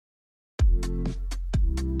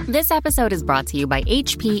This episode is brought to you by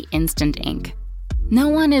HP Instant Ink. No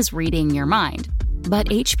one is reading your mind, but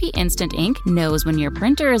HP Instant Ink knows when your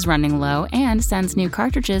printer is running low and sends new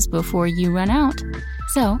cartridges before you run out.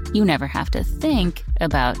 So you never have to think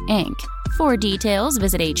about ink. For details,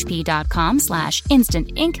 visit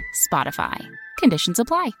hp.com/instant ink Spotify. Conditions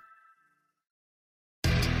apply.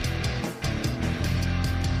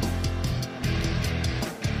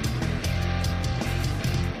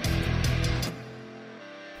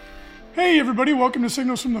 Hey everybody, welcome to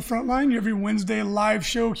Signals from the Frontline, your every Wednesday live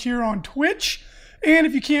show here on Twitch. And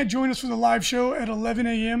if you can't join us for the live show at 11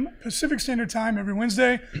 a.m. Pacific Standard Time every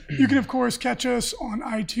Wednesday, you can of course catch us on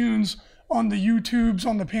iTunes, on the YouTubes,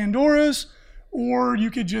 on the Pandoras, or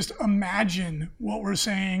you could just imagine what we're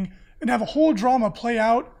saying and have a whole drama play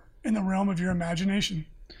out in the realm of your imagination.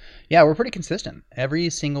 Yeah, we're pretty consistent. Every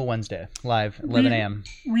single Wednesday, live, 11 a.m.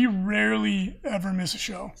 We rarely ever miss a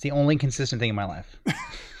show. It's the only consistent thing in my life.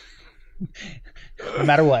 No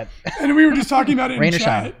matter what. And we were just talking about it Rain in or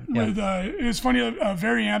chat. shine. Yeah. It was funny,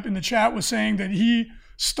 Variamp in the chat was saying that he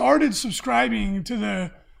started subscribing to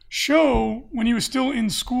the show when he was still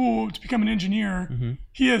in school to become an engineer. Mm-hmm.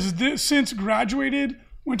 He has since graduated,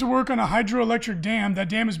 went to work on a hydroelectric dam. That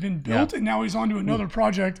dam has been built, and now he's on to another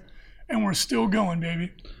project, and we're still going,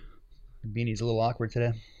 baby. Beanie's a little awkward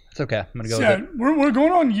today. It's okay. I'm going to go with it. We're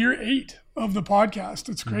going on year 8 of the podcast.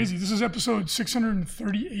 It's crazy. Mm-hmm. This is episode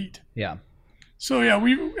 638. Yeah. So yeah,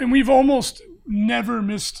 we've almost never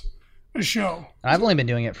missed a show. I've only been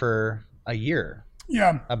doing it for a year.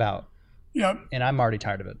 Yeah. About. Yeah. And I'm already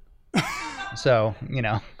tired of it. So,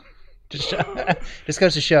 just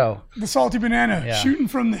goes to show. The salty banana, shooting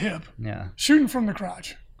from the hip. Yeah. Shooting from the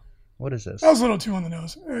crotch. What is this? That was a little too on the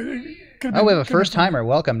nose. We have a first timer.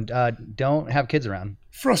 Welcome. Don't have kids around.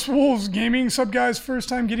 Frost Wolves Gaming, sub guys, first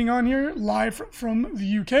time getting on here live from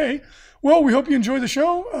the UK. Well, we hope you enjoy the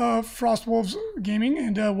show, Frost Wolves Gaming,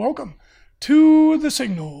 and welcome to the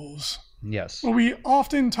Signals. Yes. Where we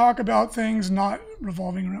often talk about things not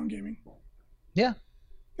revolving around gaming. Yeah.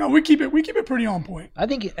 No, we keep it pretty on point. I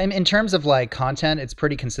think in terms of like content, it's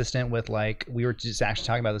pretty consistent with like we were just actually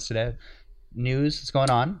talking about this today. News that's going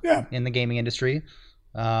on in the gaming industry,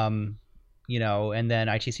 and then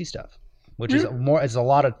ITC stuff, which is a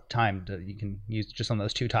lot of time that you can use just on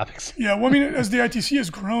those two topics. Yeah, well, I mean, as the ITC has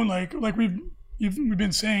grown, like we've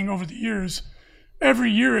been saying over the years,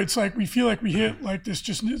 every year it's like we feel like we hit like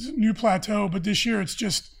this new plateau, but this year it's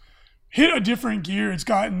just hit a different gear. It's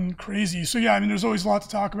gotten crazy. So yeah, I mean, there's always a lot to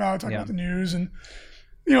talk about the news and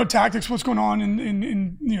tactics, what's going on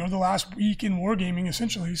in the last week in wargaming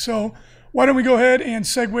essentially. So why don't we go ahead and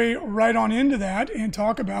segue right on into that and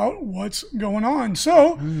talk about what's going on.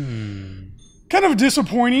 So kind of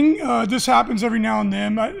disappointing. This happens every now and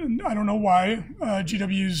then. I don't know why.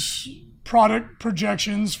 GW's product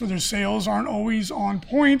projections for their sales aren't always on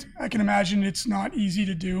point. I can imagine it's not easy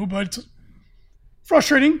to do, but it's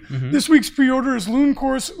frustrating. Mm-hmm. This week's pre-order is Loon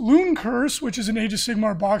Curse, which is an Age of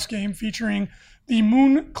Sigmar box game featuring the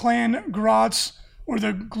Moon Clan Grots, or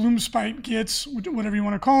the Gloomspite Gits, whatever you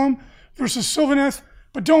want to call them, versus Sylvaneth.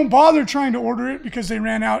 But don't bother trying to order it because they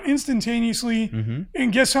ran out instantaneously. Mm-hmm.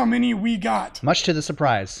 And guess how many we got? Much to the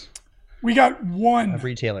surprise. We got one. Of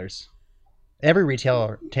retailers. Every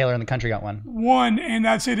retailer in the country got one. One, and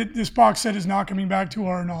that's it. This box set is not coming back to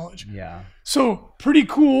our knowledge. Yeah. So pretty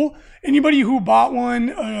cool. Anybody who bought one,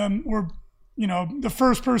 or the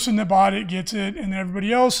first person that bought it gets it, and then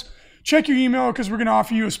everybody else, check your email because we're going to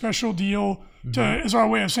offer you a special deal as our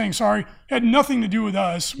way of saying sorry. It had nothing to do with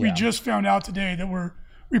us. Yeah. We just found out today that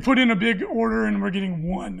we put in a big order and we're getting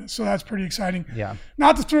one. So that's pretty exciting. Yeah.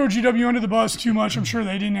 Not to throw GW under the bus too much. I'm sure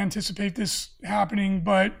they didn't anticipate this happening,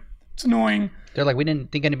 but it's annoying. They're like, we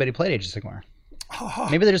didn't think anybody played Age of Sigmar.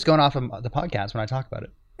 Maybe they're just going off of the podcast when I talk about it.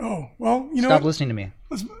 Oh, well, Stop listening to me.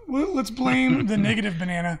 Let's blame the negative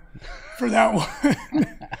banana for that one.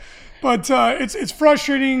 But it's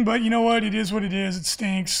frustrating, but you know what? It is what it is. It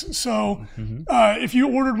stinks. So if you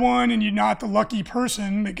ordered one and you're not the lucky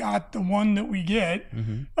person that got the one that we get,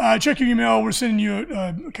 check your email. We're sending you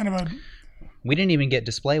We didn't even get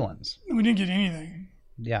display ones. We didn't get anything.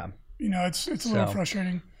 Yeah. It's a little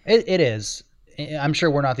frustrating. It is. I'm sure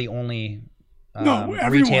we're not the only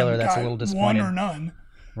retailer that's a little disappointed. One or none.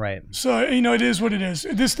 Right. So, it is what it is.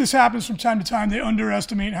 This happens from time to time. They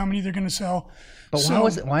underestimate how many they're going to sell. But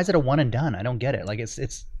why is it a one and done? I don't get it. Like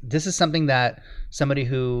this is something that somebody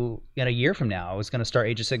who in a year from now is going to start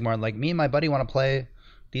Age of Sigmar, like me and my buddy want to play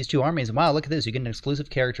these two armies. And wow, look at this. You get an exclusive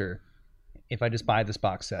character if I just buy this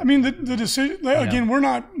box set. I mean, the decision, again, we're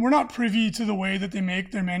not privy to the way that they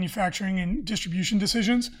make their manufacturing and distribution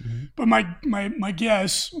decisions. Mm-hmm. But my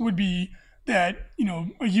guess would be that, you know,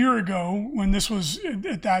 a year ago when this was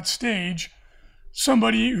at that stage,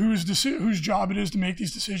 somebody whose job it is to make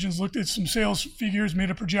these decisions looked at some sales figures, made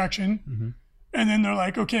a projection, and then they're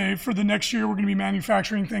like, okay, for the next year, we're going to be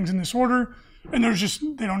manufacturing things in this order. And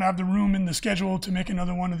they don't have the room in the schedule to make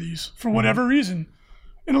another one of these for whatever reason.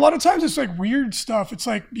 And a lot of times it's like weird stuff. It's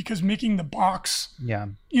like because making the box, you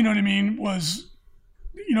know what I mean, was,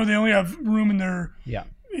 you know, they only have room in their,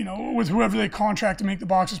 you know, with whoever they contract to make the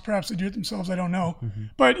boxes. Perhaps they do it themselves. I don't know.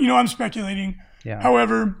 But, you know, I'm speculating.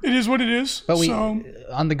 However, it is what it is. But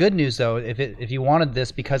on the good news, though, if you wanted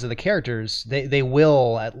this because of the characters, they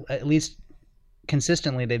will, at least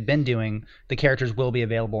consistently they've been doing, the characters will be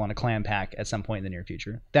available on a clan pack at some point in the near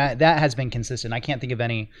future. That has been consistent. I can't think of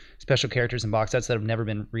any special characters in box sets that have never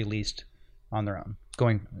been released on their own,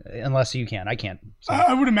 unless you can. I can't. So.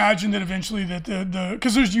 I would imagine that eventually that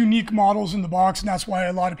because there's unique models in the box, and that's why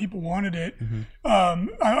a lot of people wanted it.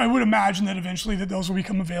 I would imagine that eventually that those will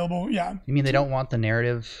become available. Yeah. You mean they don't want the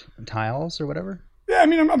narrative tiles or whatever? Yeah, I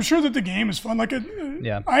mean, I'm sure that the game is fun. Like, I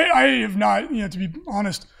have not, you know, to be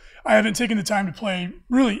honest, I haven't taken the time to play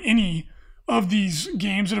really any of these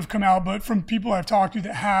games that have come out, but from people I've talked to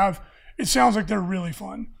that have, it sounds like they're really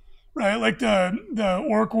fun, right? Like the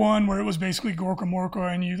Orc one where it was basically Gorka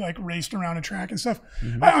Morka and you like raced around a track and stuff.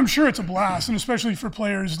 I'm sure it's a blast, and especially for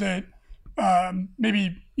players that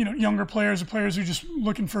maybe, you know, younger players or players who are just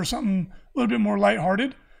looking for something a little bit more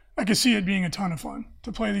lighthearted. I could see it being a ton of fun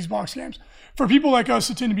to play these box games. For people like us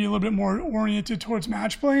that tend to be a little bit more oriented towards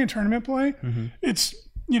match play and tournament play, it's,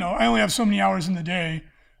 you know, I only have so many hours in the day,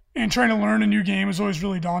 and trying to learn a new game is always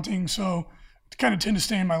really daunting. So I kind of tend to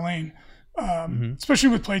stay in my lane, especially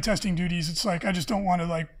with playtesting duties. It's like, I just don't want to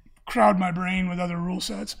like crowd my brain with other rule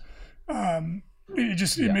sets.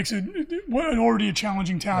 It makes it already a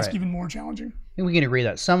challenging task even more challenging. And we can agree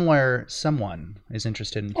that somewhere someone is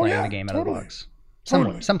interested in playing the game out of the box.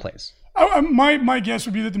 Someplace. My guess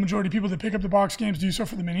would be that the majority of people that pick up the box games do so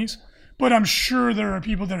for the minis, but I'm sure there are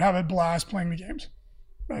people that have a blast playing the games.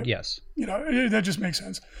 Right? Yes. You know, that just makes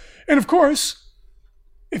sense. And of course,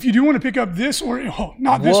 if you do want to pick up this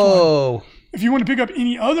not this one. If you want to pick up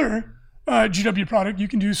any other GW product, you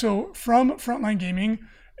can do so from Frontline Gaming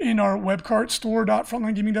in our webcart,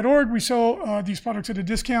 store.frontlinegaming.org. We sell these products at a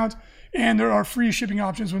discount, and there are free shipping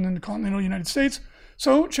options within the continental United States.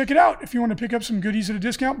 So check it out if you want to pick up some goodies at a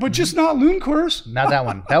discount, but just not Looncourse. Not that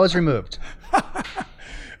one. That was removed.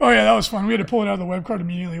 Oh, yeah, that was fun. We had to pull it out of the web card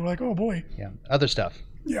immediately. We're like, oh, boy. Yeah, other stuff.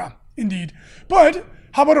 Yeah, indeed. But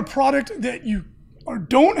how about a product that you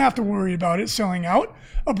don't have to worry about it selling out?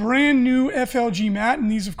 A brand new FLG mat, and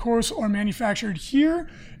these, of course, are manufactured here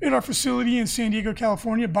at our facility in San Diego,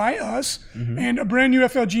 California by us. And a brand new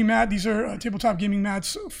FLG mat. These are tabletop gaming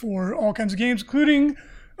mats for all kinds of games, including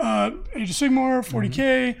Age of Sigmar,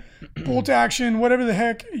 40K, Bolt Action, whatever the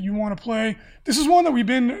heck you want to play. This is one that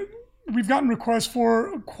we've gotten requests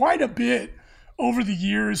for quite a bit over the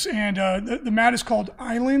years, and the mat is called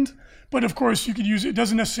Island, but of course you could use it. It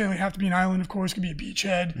doesn't necessarily have to be an island, of course. It could be a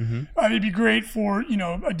beachhead. It'd be great for, you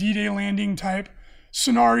know, a D-Day landing type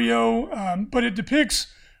scenario, but it depicts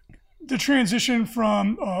the transition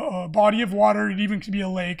from a body of water. It even could be a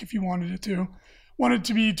lake if you wanted it to. Want it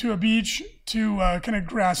to be to a beach, to kind of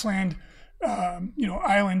grassland, you know,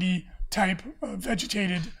 islandy type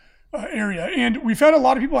vegetated area. And we've had a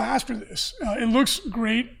lot of people ask for this. It looks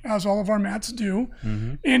great, as all of our mats do.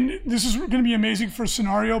 And this is going to be amazing for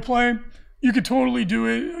scenario play. You could totally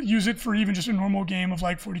use it for even just a normal game of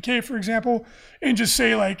like 40K, for example, and just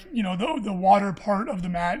say like, you know, the water part of the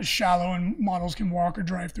mat is shallow and models can walk or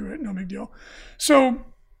drive through it. No big deal. So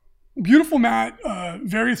beautiful mat,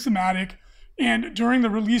 very thematic. And during the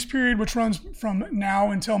release period, which runs from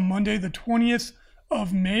now until Monday, the 20th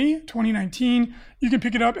of May, 2019, you can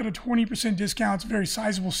pick it up at a 20% discount. It's very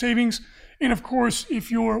sizable savings. And of course,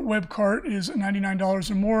 if your web cart is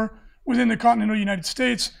 $99 or more within the continental United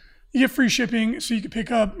States, you get free shipping. So you can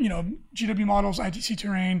pick up, you know, GW models, ITC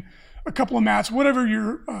terrain, a couple of mats, whatever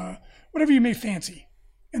you may fancy.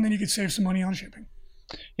 And then you could save some money on shipping.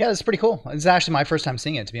 Yeah, that's pretty cool. It's actually my first time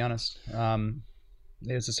seeing it, to be honest.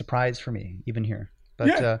 It was a surprise for me, even here. But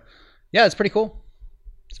yeah, it's pretty cool.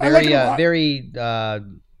 It's very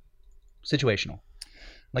situational.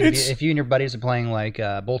 Like if you and your buddies are playing like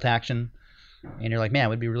Bolt Action, and you're like, man, it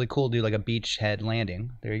would be really cool to do like a beachhead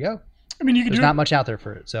landing. There you go. I mean, there's not much out there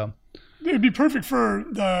for it, so it'd be perfect for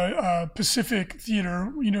the Pacific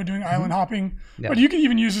Theater, you know, doing island hopping. Yeah. But you can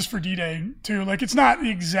even use this for D-Day too. Like it's not the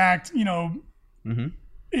exact, you know,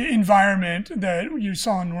 environment that you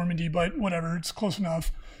saw in Normandy, but whatever, it's close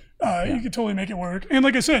enough. You could totally make it work. And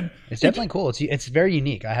like I said, it's definitely cool. It's very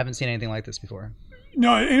unique. I haven't seen anything like this before.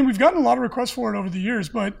 No, and we've gotten a lot of requests for it over the years,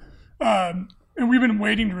 but and we've been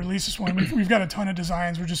waiting to release this one. We've got a ton of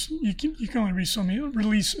designs. We're just you can only release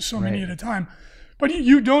so many at a time. But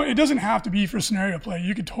you don't. It doesn't have to be for scenario play.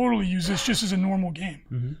 You could totally use this just as a normal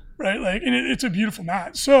game, right? Like, and it's a beautiful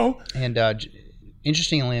mat. So, and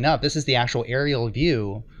interestingly enough, this is the actual aerial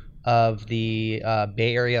view of the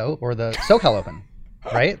Bay Area or the SoCal Open,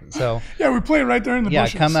 right? So yeah, we play right there in the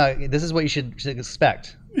bushes. This is what you should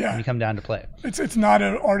expect. When you come down to play. It's not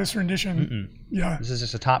an artist rendition. Yeah, this is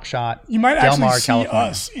just a Top Shot. You might Del actually Mar, see California.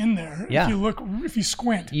 us in there if you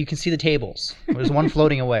squint. You can see the tables. There's one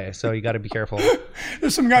floating away, so you got to be careful.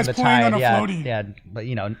 There's some guys playing on a floaty. Yeah, but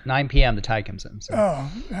 9 p.m. the tide comes in. So. Oh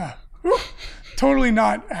yeah, totally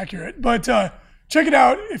not accurate. But check it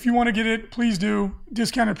out if you want to get it. Please do.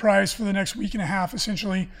 Discounted price for the next week and a half,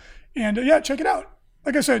 essentially. And check it out.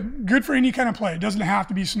 Like I said, good for any kind of play. It doesn't have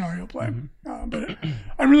to be scenario play. But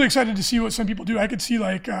I'm really excited to see what some people do. I could see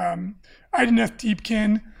like Ideneth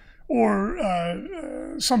Deepkin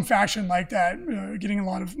or some faction like that getting a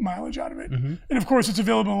lot of mileage out of it. And of course, it's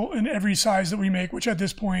available in every size that we make, which at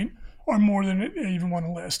this point are more than I even want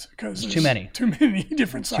to list because there's too many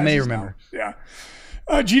different sizes. Too many to remember. Now.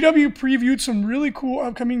 Yeah. GW previewed some really cool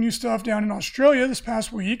upcoming new stuff down in Australia this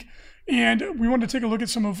past week. And we wanted to take a look at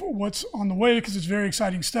some of what's on the way because it's very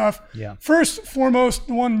exciting stuff. Yeah. First, foremost,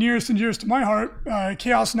 the one nearest and dearest to my heart,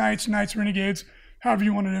 Chaos Knights, Knights Renegades, however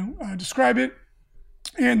you want to describe it.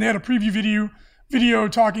 And they had a preview video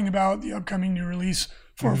talking about the upcoming new release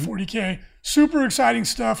for 40K. Super exciting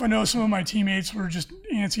stuff. I know some of my teammates were just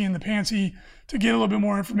antsy in the pantsy to get a little bit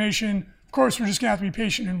more information. Of course, we're just going to have to be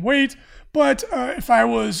patient and wait. But if I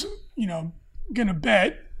was, going to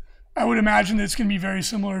bet, I would imagine that it's going to be very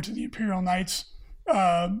similar to the Imperial Knights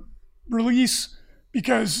release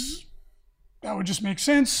because that would just make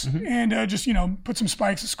sense. And just, put some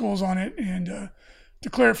spikes and skulls on it and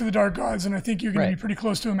declare it for the Dark Gods. And I think you're going to be pretty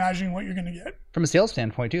close to imagining what you're going to get. From a sales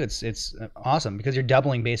standpoint, too, it's awesome because you're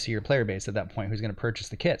doubling basically your player base at that point who's going to purchase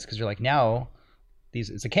the kits because you're like, now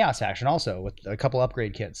it's a Chaos faction also with a couple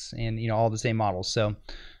upgrade kits and, all the same models. So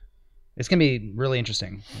it's going to be really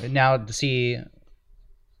interesting. Now to see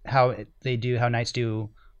how Knights do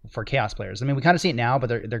for Chaos players. I mean, we kind of see it now, but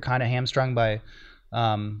they're kind of hamstrung by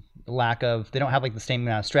lack of, they don't have like the same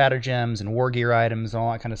stratagems and war gear items and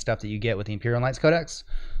all that kind of stuff that you get with the Imperial Knights Codex.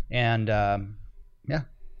 And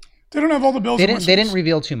they don't have all the bells and whistles. They didn't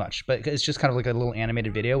reveal too much, but it's just kind of like a little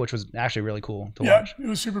animated video, which was actually really cool to watch. Yeah, it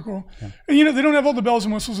was super cool. Yeah. And they don't have all the bells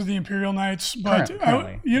and whistles of the Imperial Knights, but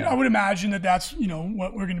I would imagine that that's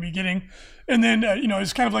what we're going to be getting. And then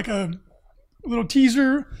it's kind of like a little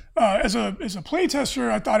teaser. As a play tester,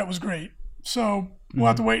 I thought it was great. So we'll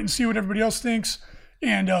have to wait and see what everybody else thinks.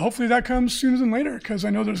 And hopefully that comes sooner than later because I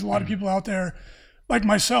know there's a lot of people out there like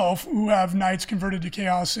myself who have Knights converted to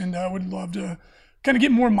Chaos and would love to kind of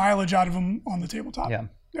get more mileage out of them on the tabletop.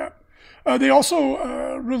 Yeah. They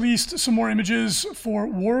also released some more images for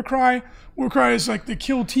Warcry. Warcry is like the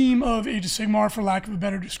kill team of Age of Sigmar, for lack of a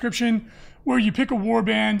better description, where you pick a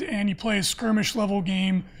warband and you play a skirmish level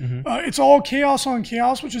game. It's all Chaos on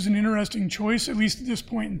Chaos, which is an interesting choice, at least at this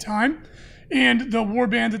point in time. And the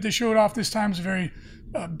warband that they showed off this time is a very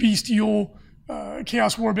bestial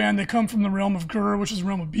Chaos warband. They come from the realm of Gur, which is the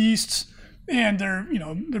realm of beasts. And they're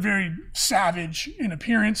very savage in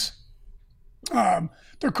appearance.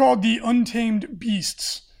 They're called the Untamed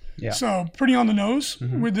Beasts. Yeah. So pretty on the nose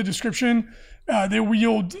with the description. They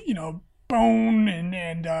wield, bone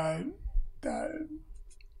and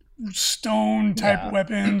stone type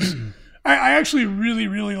weapons. I actually really,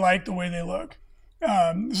 really like the way they look.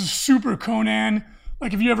 This is super Conan.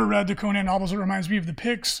 Like if you ever read the Conan novels, it reminds me of the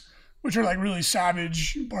Picts, which are like really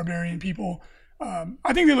savage barbarian people.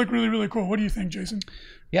 I think they look really, really cool. What do you think, Jason?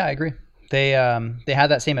 Yeah, I agree. They have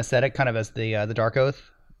that same aesthetic kind of as the Dark Oath.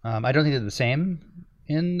 I don't think they're the same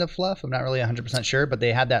in the fluff. I'm not really 100% sure, but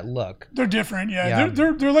they had that look. They're different, yeah.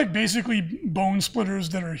 They're like basically bone splitters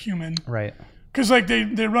that are human. Right. Because like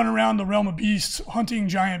they run around the realm of beasts, hunting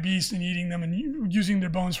giant beasts and eating them and using their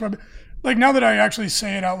bones for. Like now that I actually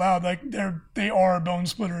say it out loud, like they are bone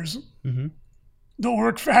splitters. The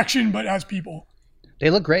Orc faction, but as people. They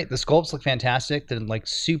look great. The sculpts look fantastic. They're like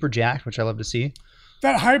super jacked, which I love to see.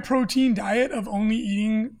 That high protein diet of only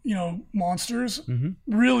eating, monsters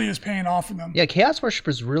really is paying off for them. Yeah, Chaos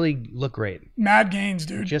Worshippers really look great. Mad gains,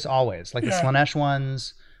 dude. Just always. Like the Slaanesh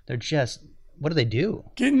ones, they're just, what do they do?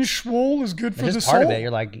 Getting swole is good for the soul. Just part of it. You're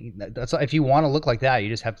like, that's if you want to look like that, you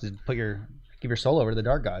just have to give your soul over to the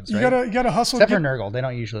Dark Gods, right? You gotta hustle. Except for Nurgle, they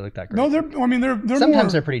don't usually look that great. No, they're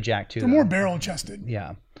sometimes they're pretty jacked too. They're more barrel chested.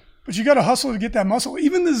 Yeah. But you got to hustle to get that muscle.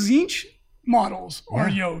 Even the Tzeentch models are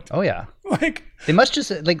yoked. Oh yeah. Like they must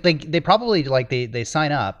just like they probably like they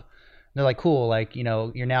sign up. They're like, cool, like, you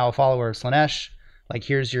know, you're now a follower of Slaanesh. Like,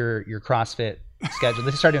 here's your CrossFit schedule.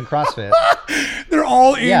 They start doing CrossFit. They're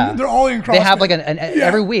all in. Yeah. They're all in CrossFit. They have like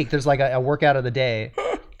every week. There's like a workout of the day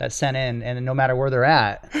that's sent in, and no matter where they're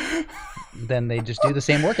at, then they just do the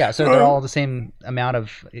same workout. So they're all the same amount of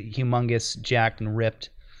humongous, jacked, and ripped.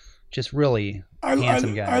 Just really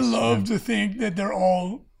handsome guys. I love to think that they're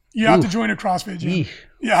all. You have to join a CrossFit gym.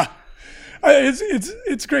 Yeah.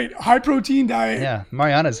 It's great. High protein diet. Yeah,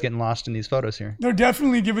 Mariana's getting lost in these photos here. They're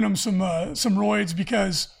definitely giving them some roids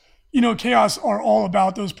because, you know, Chaos are all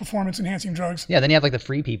about those performance enhancing drugs. Yeah, then you have like the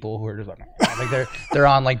free people who are just like they're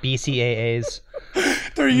on like BCAAs.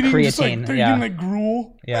 They're eating creatine. They're eating like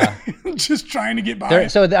gruel. Yeah, just trying to get by.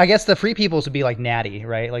 So I guess the free peoples would be like Natty,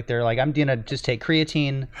 right? Like they're like, I'm gonna just take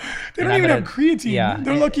creatine. They don't even have creatine. Yeah,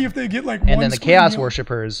 they're lucky if they get like. And then the Chaos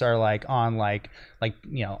worshippers are like on like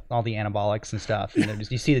you know, all the anabolics and stuff. And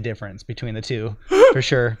just, you see the difference between the two for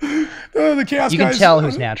sure. The Chaos. You can tell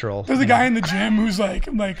who's natural. There's a guy in the gym who's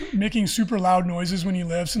like making super loud noises when he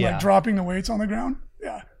lifts and like dropping the weights on the ground.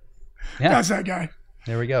 Yeah, that's that guy.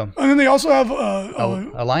 There we go. And then they also have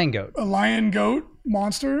a lion goat. A lion goat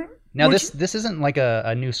monster. Now this isn't like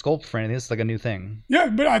a new sculpt for anything. This is like a new thing. Yeah,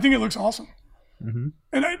 but I think it looks awesome. Mm-hmm.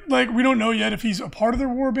 And we don't know yet if he's a part of their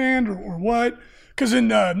warband or what. Because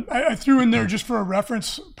I threw in there just for a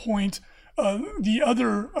reference point the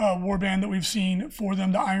other warband that we've seen for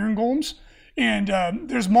them, the Iron Golems. And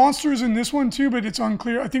there's monsters in this one too, but it's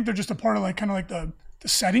unclear. I think they're just a part of like kind of like the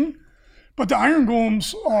setting. But the Iron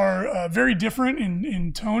Golems are very different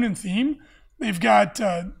in tone and theme. They've got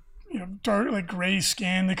dark like gray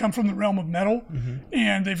skin. They come from the realm of metal,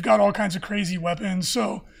 and they've got all kinds of crazy weapons.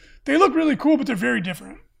 So they look really cool, but they're very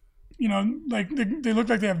different. You know, like they look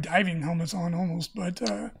like they have diving helmets on almost. But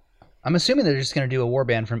I'm assuming they're just going to do a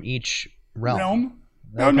warband from each realm.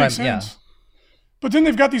 That would make sense. Yeah. But then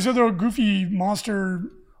they've got these other goofy monster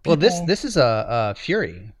people. Well, this is a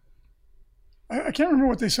Fury. I can't remember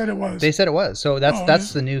what they said it was. They said it was. So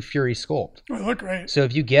that's the new Fury sculpt. Oh, they look great. So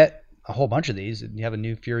if you get a whole bunch of these, you have a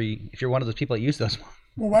new Fury. If you're one of those people that use those.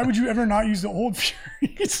 Well, why would you ever not use the old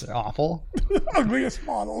Furies? They're awful. The ugliest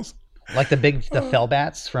models. Like the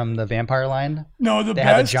Fellbats from the Vampire line. No, they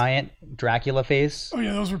have a giant Dracula face. Oh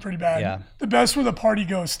yeah, those were pretty bad. Yeah. The best were the party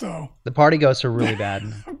ghosts though. The party ghosts are really bad.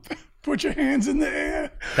 Put your hands in the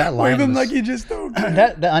air. That line wave them like you just don't care.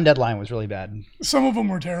 The undead line was really bad. Some of them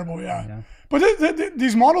were terrible, yeah. But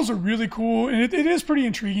these models are really cool, and it is pretty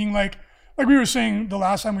intriguing. Like we were saying the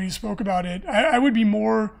last time we spoke about it, I would be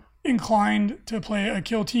more inclined to play a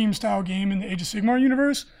Kill Team style game in the Age of Sigmar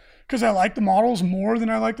universe because I like the models more than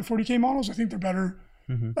I like the 40K models. I think they're better.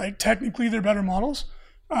 Like technically, they're better models.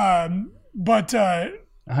 But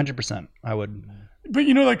 100%, I would. But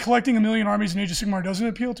you know, like collecting 1 million armies in Age of Sigmar doesn't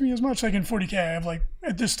appeal to me as much. Like in 40K, I have like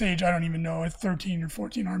at this stage, I don't even know, 13 or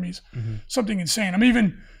 14 armies, something insane. I'm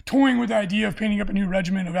even toying with the idea of painting up a new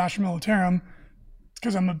regiment of Astra Militarum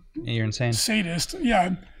because I'm You're insane. Sadist,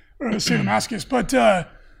 yeah, or a sadomasochist. But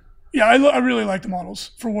yeah, I really like the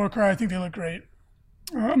models for Warcry. I think they look great.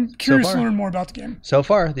 I'm curious to learn more about the game. So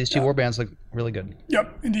far, these two warbands look really good.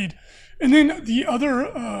 Yep, indeed. And then the other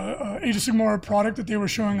Age of Sigmar product that they were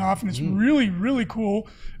showing off, and it's really, really cool,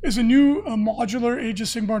 is a new modular Age of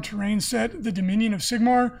Sigmar terrain set, the Dominion of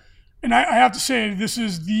Sigmar. And I have to say, this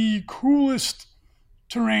is the coolest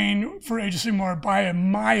terrain for Age of Sigmar by a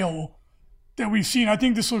mile that we've seen. I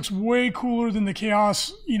think this looks way cooler than the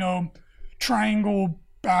Chaos, triangle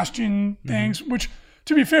bastion things, which,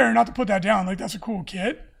 to be fair, not to put that down, like that's a cool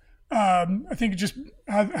kit. I think just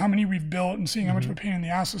how many we've built and seeing how much of a pain in the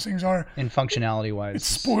ass those things are. And functionality wise. It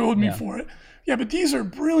spoiled me for it. Yeah, but these are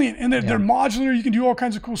brilliant. And they're modular. You can do all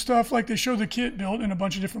kinds of cool stuff. Like they show the kit built in a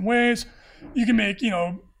bunch of different ways. You can make,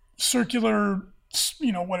 circular,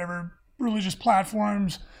 whatever, religious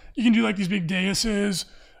platforms. You can do like these big daises.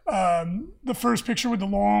 The first picture with the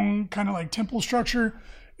long kind of like temple structure.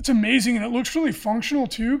 It's amazing. And it looks really functional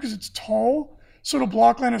too because it's tall. So it'll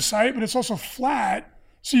block line of sight, but it's also flat.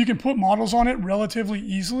 So you can put models on it relatively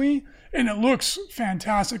easily, and it looks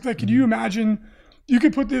fantastic. Like, could you imagine you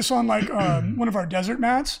could put this on like one of our desert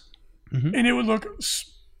mats, and it would look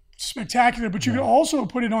spectacular. But you could also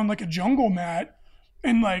put it on like a jungle mat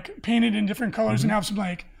and like paint it in different colors and have some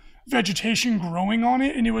like vegetation growing on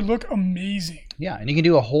it, and it would look amazing. Yeah, and you can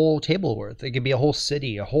do a whole table worth. It could be a whole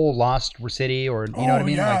city, a whole lost city, or you know what I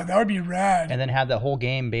mean? Yeah, that would be rad. And then have the whole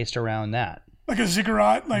game based around that. Like a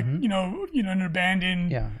ziggurat, like an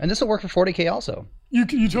abandoned. Yeah, and this will work for 40K also. You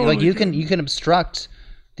totally you can obstruct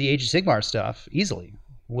the Age of Sigmar stuff easily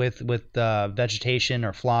with vegetation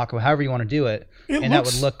or flock or however you want to do it, that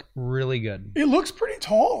would look really good. It looks pretty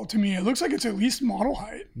tall to me. It looks like it's at least model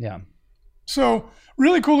height. Yeah. So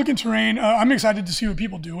really cool looking terrain. I'm excited to see what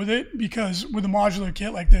people do with it, because with a modular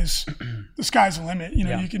kit like this, the sky's the limit. You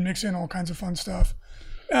know, you can mix in all kinds of fun stuff.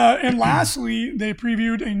 And lastly, they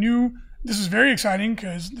previewed this is very exciting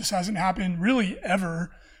because this hasn't happened really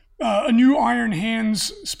ever, a new Iron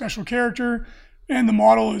Hands special character. And the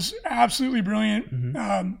model is absolutely brilliant.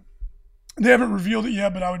 Mm-hmm. They haven't revealed it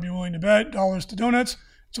yet, but I would be willing to bet dollars to donuts.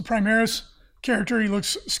 It's a Primaris character. He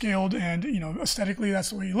looks scaled, and aesthetically, that's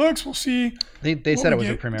the way he looks. We'll see. They said it was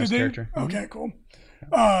a Primaris character. Okay, cool.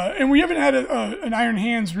 And we haven't had an Iron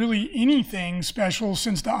Hands really anything special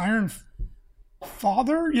since the Iron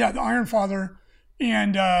Father. Yeah, the Iron Father,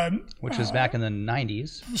 and which was back in the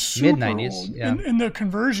 90s, mid 90s. Yeah, in the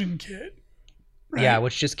conversion kit. Right? Yeah,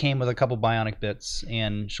 which just came with a couple bionic bits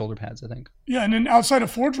and shoulder pads, I think. Yeah, and then outside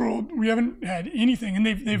of Forge World, we haven't had anything, and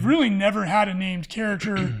they've really never had a named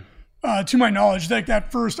character, to my knowledge. Like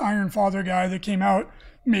that first Iron Father guy that came out,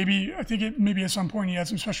 maybe at some point he had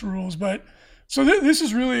some special rules, but so this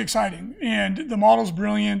is really exciting, and the model's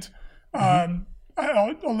brilliant. I'll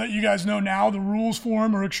let you guys know now. The rules for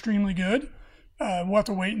him are extremely good. We'll have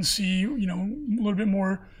to wait and see, a little bit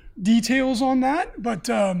more details on that, but.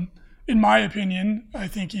 In my opinion, I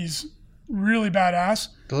think he's really badass.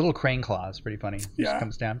 The little crane claw is pretty funny. Just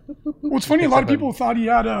comes down. Well, it's funny. A lot of people thought he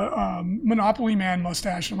had a Monopoly Man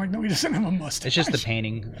mustache. I'm like, no, he doesn't have a mustache. It's just the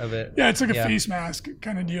painting of it. Yeah, it's like a face mask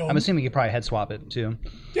kind of deal. I'm assuming you could probably head swap it too.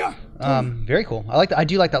 Yeah. Totally. Very cool. I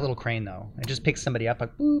do like that little crane though. It just picks somebody up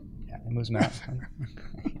like, boop. Yeah, it moves them out.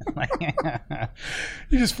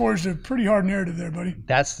 You just forged a pretty hard narrative there, buddy.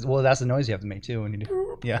 That's the noise you have to make too when you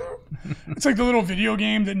do. Yeah. It's like the little video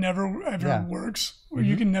game that never ever works, where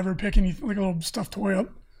you can never pick any like a little stuffed toy up.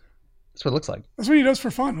 That's what it looks like. That's what he does for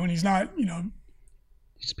fun when he's not, He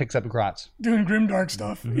just picks up grots. Doing grimdark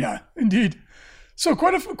stuff. Mm-hmm. Yeah, indeed. So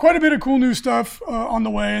quite a bit of cool new stuff on the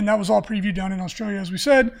way, and that was all previewed down in Australia, as we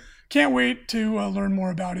said. Can't wait to learn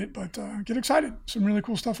more about it, but get excited. Some really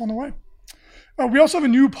cool stuff on the way. We also have a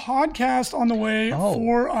new podcast on the way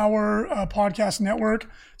for our podcast network.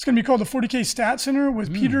 It's going to be called the 40K Stat Center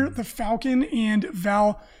with Peter the Falcon and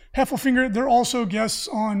Val Heffelfinger. They're also guests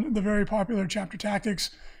on the very popular Chapter Tactics.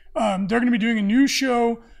 They're going to be doing a new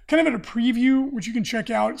show, kind of at a preview, which you can check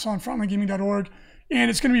out. It's on frontlinegaming.org. And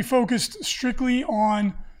it's going to be focused strictly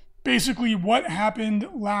on basically what happened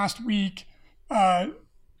last week.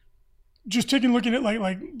 Just taking a look at it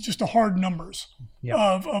like just the hard numbers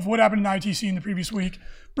of what happened in ITC in the previous week,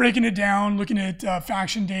 breaking it down, looking at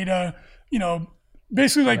faction data,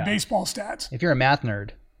 basically like baseball stats. If you're a math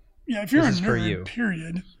nerd, if you're a nerd,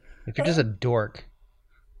 period. If you're just a dork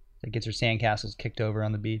that gets your sandcastles kicked over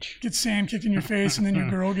on the beach, gets sand kicked in your face, and then your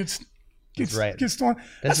girl gets thrown.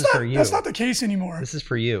 This is for you. That's not the case anymore. This is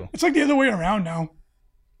for you. It's like the other way around now.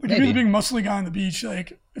 Like if you're the big muscly guy on the beach,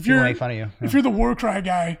 like if people make fun of you. If you're the war cry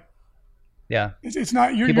guy. Yeah, it's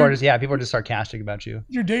not. People are just sarcastic about you.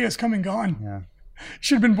 Your day has come and gone. Yeah,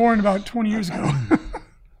 should have been born about 20 years ago.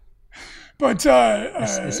 But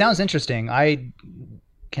it sounds interesting. I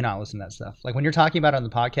cannot listen to that stuff. Like when you're talking about it on the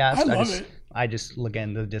podcast, I just look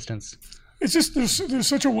in the distance. It's just there's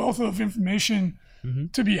such a wealth of information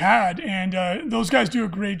to be had, and those guys do a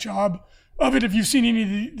great job of it. If you've seen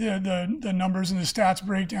any of the numbers and the stats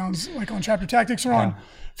breakdowns, like on Chapter Tactics or on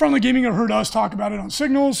Frontline Gaming, or heard us talk about it on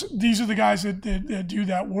Signals, these are the guys that do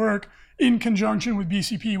that work in conjunction with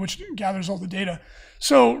BCP, which gathers all the data.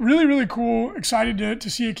 So really, really cool. Excited to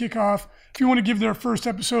see it kick off. If you want to give their first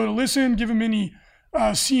episode a listen, give them any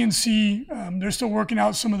CNC. They're still working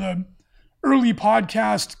out some of the early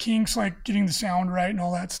podcast kinks, like getting the sound right and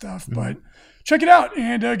all that stuff. But check it out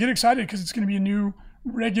and get excited, because it's going to be a new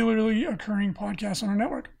regularly occurring podcast on our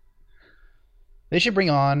network. They should bring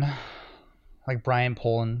on like Brian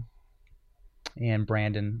Poland and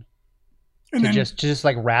Brandon to just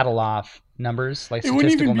like rattle off numbers, like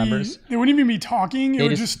statistical numbers. They wouldn't even be talking. It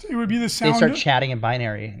would be the sound. They start chatting in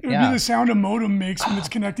binary. It would be the sound a modem makes when it's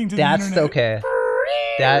connecting to the internet. That's okay.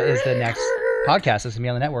 That is the next podcast that's going to be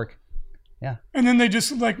on the network. Yeah. And then they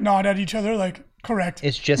just like nod at each other like, correct.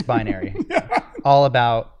 It's just binary. All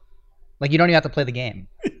about, like, you don't even have to play the game.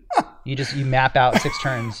 You map out 6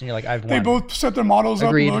 turns and you're like, I've won. They both set their models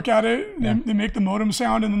up, look at it, they make the modem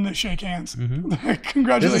sound, and then they shake hands.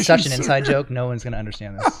 Congratulations. This is such an inside joke. No one's going to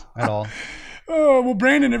understand this at all. Well,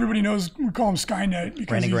 Brandon, everybody knows, we call him Skynet because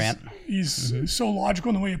Brandon Grant. He's so logical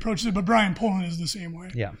in the way he approaches it, but Brian Poland is the same way.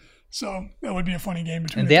 Yeah. So that would be a funny game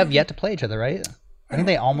between them. And they have yet to play each other, right? I think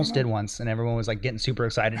they almost did once, and everyone was like getting super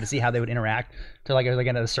excited to see how they would interact. To like, are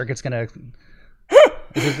the circuit's going to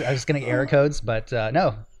I was going to error codes, but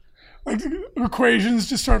no. Like equations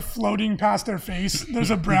just start floating past their face. There's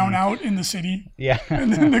a brownout in the city. Yeah.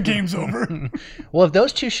 And then the game's over. Well, if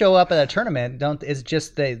those two show up at a tournament, it's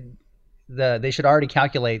just they should already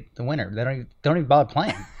calculate the winner. They don't even bother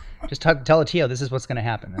playing. Just tell a TO this is what's going to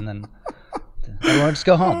happen, and then everyone just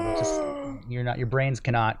go home. Your brains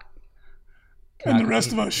cannot. And the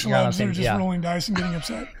rest of us schlubs are just rolling dice and getting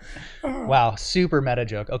upset. Wow, super meta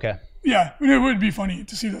joke. Okay. Yeah, it would be funny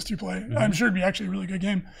to see those two play. Mm-hmm. I'm sure it'd be actually a really good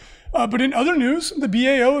game. But in other news, the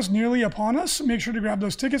BAO is nearly upon us. Make sure to grab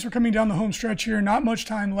those tickets. We're coming down the home stretch here. Not much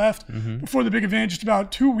time left before the big event. Just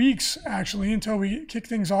about 2 weeks, actually, until we kick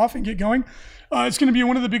things off and get going. It's going to be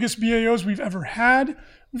one of the biggest BAOs we've ever had.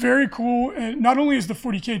 Very cool. And not only is the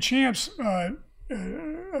 40K Champs a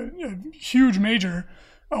huge major,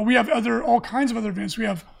 we have all kinds of other events. We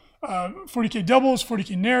have 40K doubles,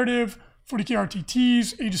 40K narrative, 40K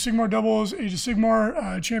RTTs, Age of Sigmar doubles, Age of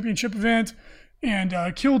Sigmar championship event, and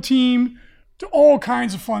kill team. All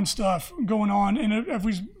kinds of fun stuff going on. And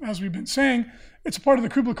as we've been saying, it's a part of the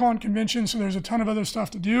KublaCon convention, so there's a ton of other stuff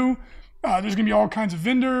to do. There's going to be all kinds of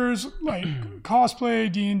vendors like cosplay,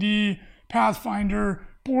 D&D, Pathfinder,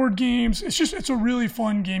 board games. It's a really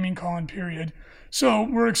fun gaming con period. So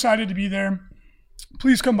we're excited to be there.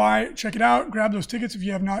 Please come by, check it out, grab those tickets if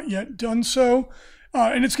you have not yet done so.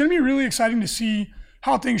 And it's going to be really exciting to see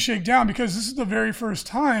how things shake down, because this is the very first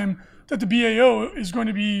time that the BAO is going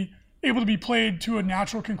to be able to be played to a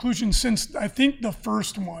natural conclusion since, I think, the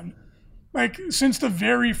first one. Like, since the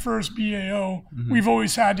very first BAO, we've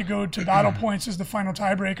always had to go to battle points as the final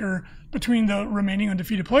tiebreaker between the remaining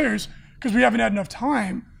undefeated players, because we haven't had enough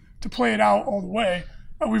time to play it out all the way.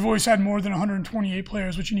 We've always had more than 128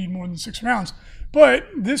 players, which you need more than 6 rounds. But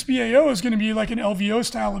this BAO is going to be like an LVO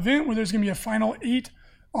style event where there's going to be a final 8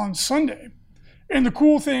 on Sunday. And the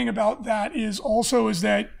cool thing about that is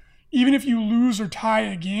that even if you lose or tie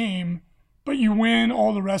a game, but you win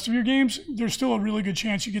all the rest of your games, there's still a really good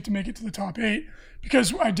chance you get to make it to the top 8,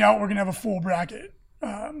 because I doubt we're going to have a full bracket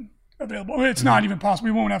available. It's not even possible.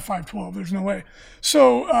 We won't have 5-12. There's no way.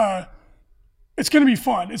 So it's going to be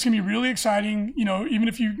fun. It's going to be really exciting. You know, even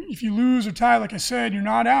if you lose or tie, like I said, you're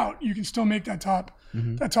not out. You can still make that top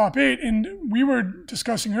 8. And we were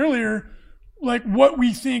discussing earlier, like, what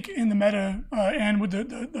we think in the meta and with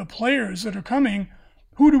the players that are coming.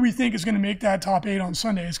 Who do we think is going to make that top 8 on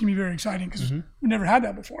Sunday? It's going to be very exciting because we've never had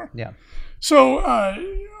that before. Yeah. So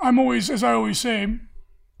I'm always, as I always say,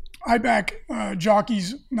 I back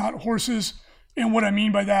jockeys, not horses. And what I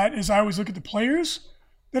mean by that is I always look at the players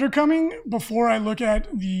that are coming before I look at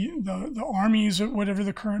the armies or whatever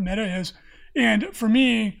the current meta is. And for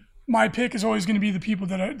me, my pick is always going to be the people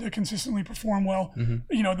that consistently perform well.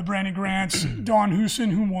 You know, the Brandon Grants, Don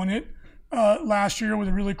Huson, who won it last year with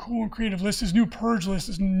a really cool and creative list. His new Purge list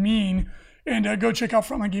is mean. And go check out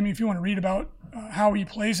Frontline Gaming if you want to read about how he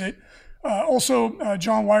plays it. Also,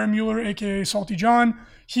 John Weiermuller, a.k.a. Salty John,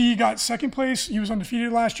 he got second place. He was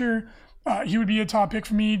undefeated last year. He would be a top pick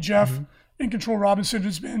for me. Jeff In Control Robinson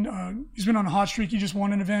has been he's been on a hot streak. He just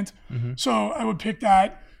won an event. So I would pick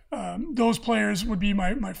that. Those players would be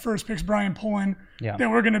my first picks. Brian Pullen, that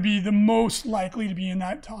we're going to be the most likely to be in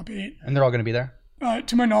that top 8. And they're all going to be there?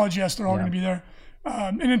 To my knowledge, yes, they're all going to be there.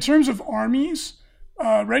 And in terms of armies,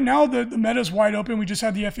 right now the meta is wide open. We just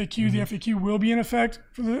had the FAQ. The FAQ will be in effect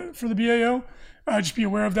for the BAO. Just be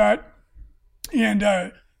aware of that. And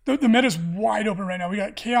the meta is wide open right now. We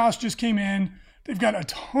got Chaos just came in. They've got a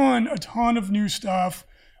ton of new stuff.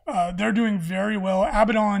 They're doing very well.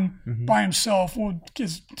 Abaddon by himself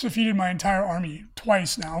has defeated my entire army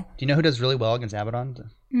twice now. Do you know who does really well against Abaddon?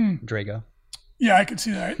 Drago. Yeah, I could see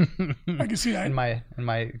that. I could see that in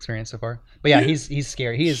my experience so far. But yeah, he's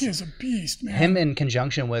scary. He is a beast, man. Him in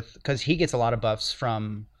conjunction with, because he gets a lot of buffs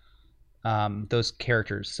from those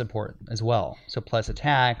characters support as well. So plus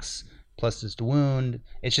attacks, plus his wound.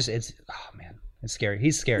 It's scary.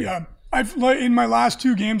 He's scary. Yeah, in my last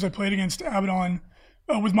 2 games I played against Abaddon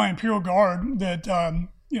with my Imperial Guard that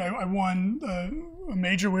I won a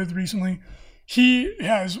major with recently. He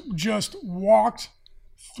has just walked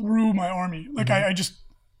through my army. Like I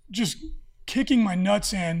just kicking my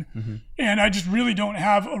nuts in, and I just really don't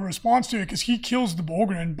have a response to it because he kills the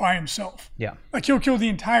Bolgren by himself. Yeah. Like he'll kill the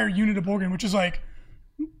entire unit of Bolgren, which is like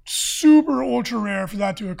super ultra rare for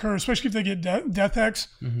that to occur, especially if they get Death X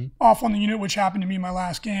off on the unit, which happened to me in my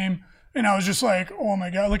last game. And I was just like, oh my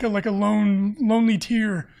God, like a lonely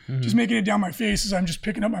tear just making it down my face as I'm just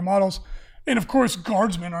picking up my models. And of course,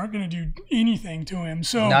 guardsmen aren't going to do anything to him.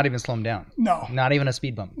 So not even slow him down. No. Not even a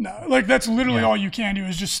speed bump. No. Like that's literally all you can do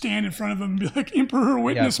is just stand in front of him and be like, Emperor,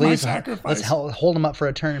 witness my sacrifice. Let's hold him up for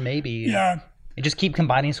a turn, maybe. Yeah. You just keep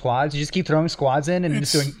combining squads. You just keep throwing squads in and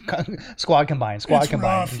just doing squad combine.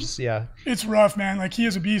 It's rough, man. Like, he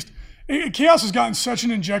is a beast. Chaos has gotten such an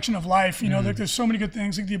injection of life. You know, like, there's so many good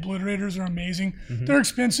things. Like, the Obliterators are amazing. They're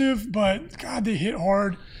expensive, but God, they hit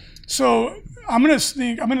hard. So I'm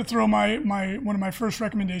gonna throw my one of my first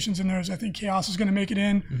recommendations in there is I think Chaos is gonna make it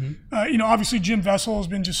in. You know, obviously Jim Vessel has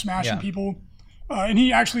been just smashing people, and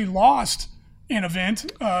he actually lost an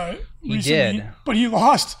event recently, but he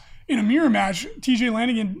lost in a mirror match. TJ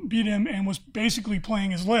Lanigan beat him and was basically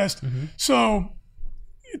playing his list. So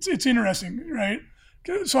it's interesting, right?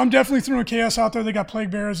 So I'm definitely throwing Chaos out there. They got Plague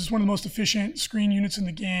Bearers. It's one of the most efficient screen units in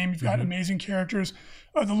the game. You've got amazing characters.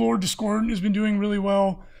 The Lord Discordant has been doing really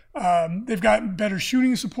well. They've got better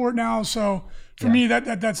shooting support now. So for me,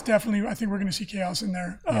 that's definitely, I think we're going to see Chaos in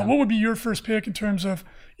there. What would be your first pick in terms of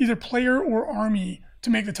either player or army to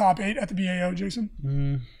make the top 8 at the BAO,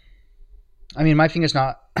 Jason? I mean, my finger's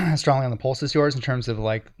not strongly on the pulse as yours in terms of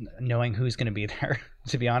like knowing who's going to be there,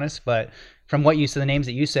 to be honest. But from what you said, the names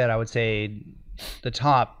that you said, I would say the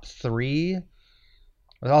top 3,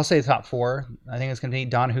 I'll say the top 4. I think it's going to be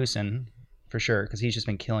Don Husin for sure, because he's just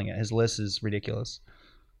been killing it. His list is ridiculous.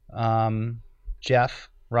 Jeff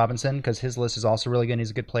Robinson, because his list is also really good.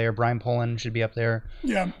 He's a good player. Brian Pullen should be up there.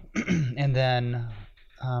 Yeah. And then,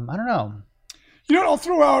 I don't know. You know what I'll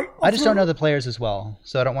throw out? I just don't know the players as well,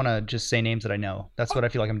 so I don't want to just say names that I know. That's what I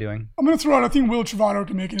feel like I'm doing. I'm going to throw out, I think Will Travato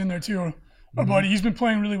can make it in there too. Our buddy, he's been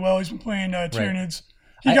playing really well. He's been playing Tyranids.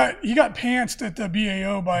 He got pantsed at the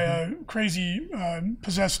BAO by a crazy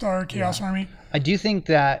Possessed Star Chaos Army. I do think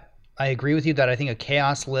that I agree with you that I think a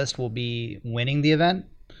Chaos list will be winning the event,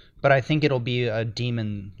 but I think it'll be a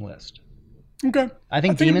Demon list. Okay. I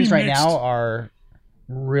think Demons right now are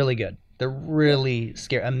really good. They're really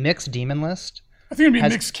scary. A mixed Demon list. I think it'd be a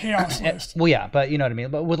mixed Chaos list. Well, yeah, but you know what I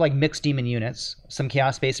mean. But with like mixed Demon units, some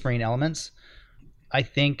Chaos-based Marine elements, I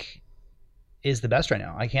think is the best right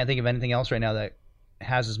now. I can't think of anything else right now that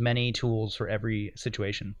has as many tools for every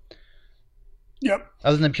situation. Yep.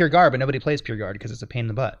 Other than Pure Guard, but nobody plays Pure Guard because it's a pain in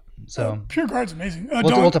the butt. So Pure Guard's amazing.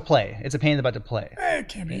 Well, to play. It's a pain in the butt to play. It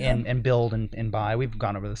can't be. And build and buy. We've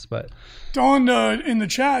gone over this, but Don in the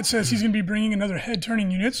chat says he's going to be bringing another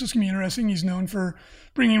head-turning unit, so it's going to be interesting. He's known for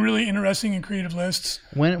bringing really interesting and creative lists.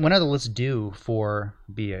 When are the lists due for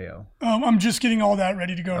BAO? I'm just getting all that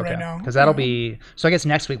ready to go right now. Because that'll be so. I guess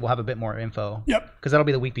next week we'll have a bit more info. Yep. Because that'll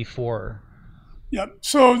be the week before. Yep.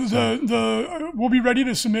 So we'll be ready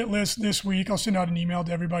to submit lists this week. I'll send out an email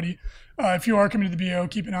to everybody. If you are coming to the BO,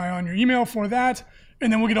 keep an eye on your email for that.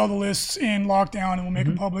 And then we'll get all the lists in lockdown and we'll make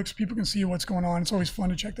them public so people can see what's going on. It's always fun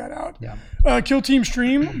to check that out. Yeah. Kill Team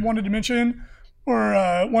Stream wanted to mention, or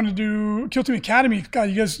wanted to do Kill Team Academy. God,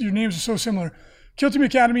 you guys, your names are so similar. Kill Team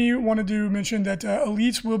Academy wanted to mention that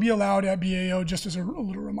elites will be allowed at BAO, just as a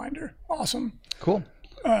little reminder. Awesome. Cool.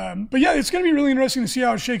 But yeah, it's going to be really interesting to see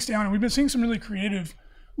how it shakes down. And we've been seeing some really creative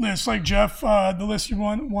lists. Like Jeff, the list you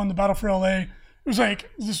won the Battle for LA. It was like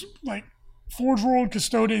this, like Forge World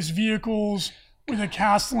Custodes vehicles with a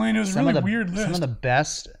Castellan. It was a really weird list. Some of the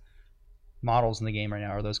best models in the game right now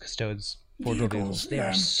are those Custodes Forge World vehicles. They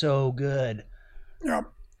are so good. Yeah.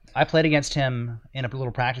 I played against him in a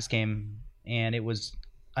little practice game, and it was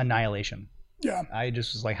annihilation. Yeah. I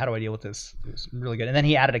just was like, how do I deal with this? It was really good. And then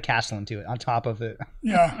he added a Castellan to it on top of it.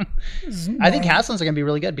 Yeah. I think Castellans are going to be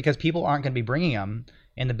really good because people aren't going to be bringing them.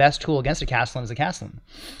 And the best tool against a Castellan is a Castellan.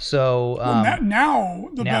 So now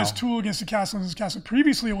the best tool against a Castellan is a Castellan.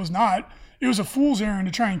 Previously it was not. It was a fool's errand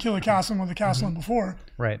to try and kill a Castellan with a Castellan before.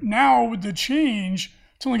 Right. Now with the change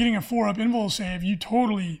to only getting a 4-up invul save, you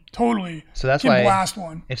totally so that's can why blast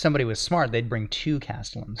one. If somebody was smart, they'd bring 2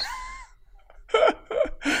 Castellans.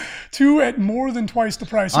 2 at more than twice the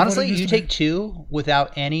price. Honestly, you take 2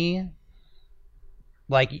 without any,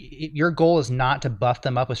 like, your goal is not to buff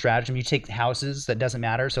them up with stratagem. You take houses that doesn't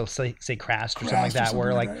matter. So say Crast or something like that,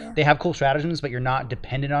 where like they have cool stratagems, but you're not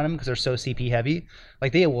dependent on them because they're so CP heavy.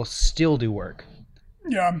 Like they will still do work.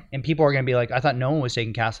 Yeah. And people are going to be like, I thought no one was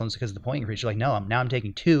taking Castellans because of the point increase. You're like, no, now I'm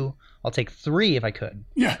taking 2. I'll take 3 if I could.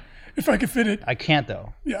 Yeah, if I could fit it. I can't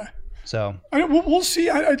though. Yeah. So we'll see.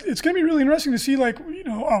 It's going to be really interesting to see, like, you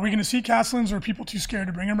know, are we going to see Castellans or are people too scared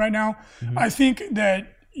to bring them right now? I think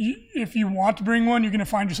that if you want to bring one, you're going to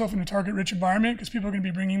find yourself in a target-rich environment because people are going to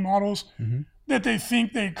be bringing models that they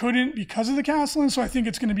think they couldn't because of the Castellans. So I think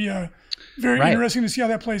it's going to be very interesting to see how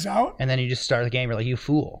that plays out. And then you just start the game, you're like, you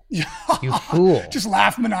fool. You fool. Just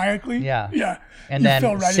laugh maniacally. Yeah. Yeah. And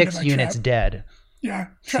then 6 units dead. Yeah.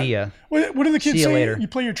 See ya. What do the kids say? Later. You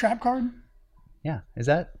play your trap card? Yeah. Is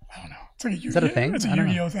that? I don't know. It's like a Yu-Gi-Oh. Is that a thing? It's a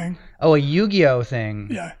Yu-Gi-Oh thing. Oh, a Yu-Gi-Oh thing.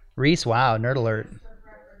 Yeah. Reese, wow, nerd alert.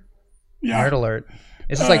 Yeah. Nerd alert.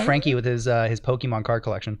 It's just like Frankie with his Pokemon card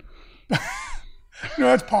collection. No,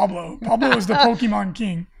 that's Pablo. Pablo is the Pokemon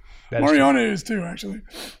king. Mariana is too, actually.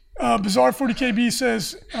 Bizarre 40KB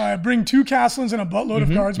says, bring 2 Castlins and a buttload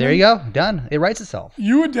of guardsmen. There you go. Done. It writes itself.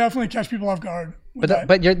 You would definitely catch people off guard.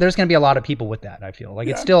 But there's going to be a lot of people with that, I feel. Like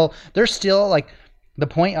there's still like the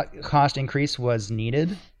point cost increase was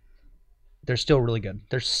needed. They're still really good.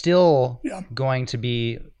 They're still going to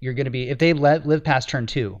be, you're going to be, if they live past turn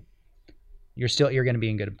 2, you're going to be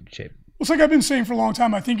in good shape. It's like I've been saying for a long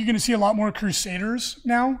time, I think you're going to see a lot more Crusaders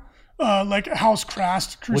now. Like House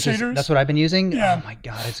Krast Crusaders. That's what I've been using. Yeah. Oh my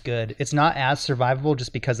god, it's good. It's not as survivable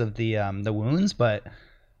just because of the wounds, but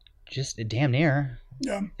just damn near.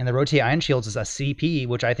 Yeah. And the Rotate Ion Shields is a CP,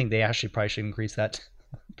 which I think they actually probably should increase that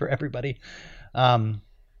for everybody. Yeah,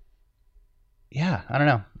 I don't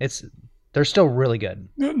know. They're still really good.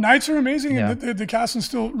 The Knights are amazing, and the cast is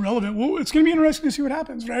still relevant. Well, it's going to be interesting to see what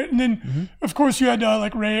happens, right? And then, of course, you had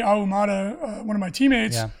like Rei Ahumada, one of my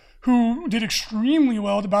teammates, who did extremely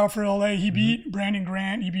well at the Battle for LA. He beat Brandon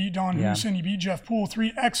Grant, he beat Don Hewson, he beat Jeff Poole,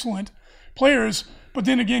 3 excellent players. But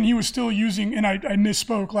then again, he was still using, and I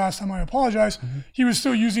misspoke last time, I apologize. He was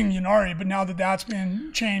still using Ynnari, but now that that's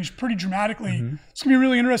been changed pretty dramatically, it's going to be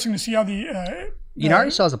really interesting to see how the...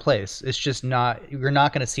 Ynnari still has a place. It's just not, you're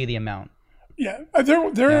not going to see the amount. Yeah,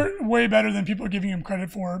 they're way better than people are giving him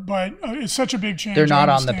credit for, but it's such a big change. They're not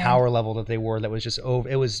on the power level that they were. That was just over.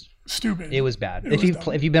 It was stupid. It was bad. If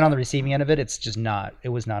you've been on the receiving end of it, it's just not. It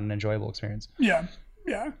was not an enjoyable experience. Yeah.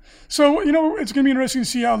 So it's gonna be interesting to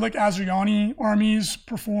see how like Asuryani armies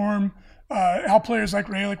perform. How players like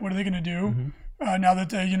Rei, like what are they gonna do now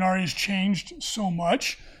that the Ynnari has changed so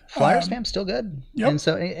much? Flyer spam's still good. Yep.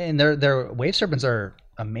 And their Wave Serpents are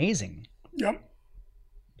amazing. Yep.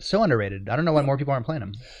 So underrated. I don't know why more people aren't playing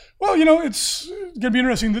them. Well, it's going to be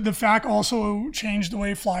interesting. The FAQ also changed the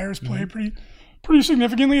way Flyers play pretty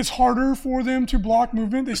significantly. It's harder for them to block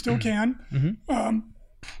movement. They still can,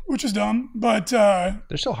 which is dumb. But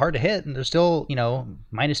they're still hard to hit, and they're still,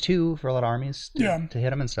 -2 for a lot of armies to hit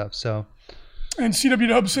them and stuff. So. And CW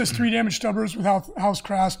Dub says 3 damage stubbers with House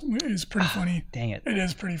Krast is pretty funny. Dang it. It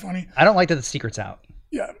is pretty funny. I don't like that the secret's out.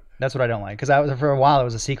 Yeah. That's what I don't like, because for a while it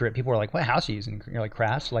was a secret. People were like, "What house are you using?" You're like,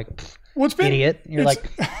 "Krast." Like, idiot. You're like,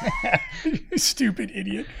 stupid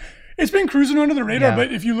idiot. It's been cruising under the radar,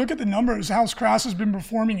 but if you look at the numbers, House Krast has been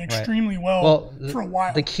performing extremely well for a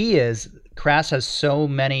while. The key is Krast has so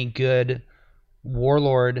many good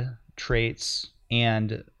warlord traits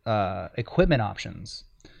and equipment options.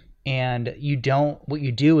 And what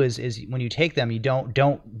you do is when you take them, you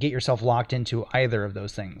don't get yourself locked into either of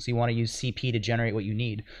those things. You want to use CP to generate what you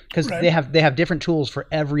need, because they have different tools for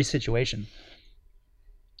every situation.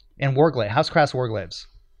 And Warglaive, House Krast Warglaives,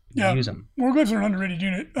 use them. Warglaives are an underrated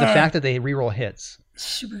unit. The fact that they reroll hits,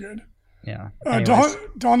 super good. Yeah.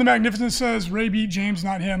 Dawn the Magnificent says Rei beat James,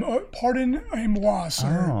 not him. Pardon-moi,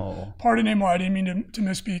 sir. Oh. Pardon-moi. I didn't mean to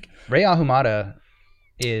misspeak. Rei Ahumada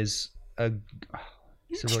is a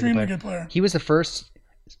extremely good player. He was the first.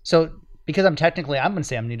 So because I'm going to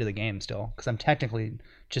say I'm new to the game still, because I'm technically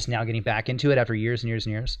just now getting back into it after years and years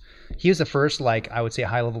and years. He was the first, I would say,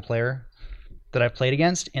 high level player that I've played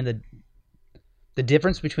against, and the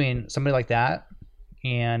difference between somebody like that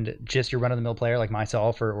and just your run of the mill player like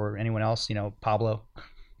myself or anyone else, Pablo,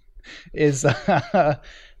 is that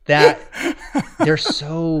they're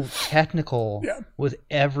so technical with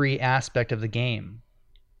every aspect of the game.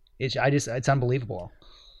 It's unbelievable.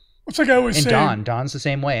 It's like I always say. And Don's the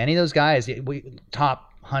same way. Any of those guys,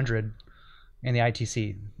 top 100 in the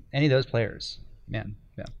ITC, any of those players, man.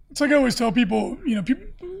 Yeah. It's like I always tell people, a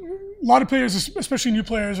lot of players, especially new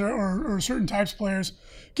players or certain types of players,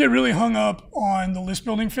 get really hung up on the list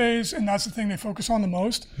building phase, and that's the thing they focus on the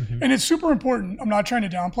most. And it's super important. I'm not trying to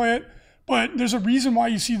downplay it, but there's a reason why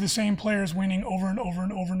you see the same players winning over and over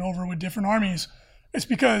and over and over with different armies. It's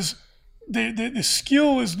because the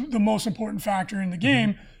skill is the most important factor in the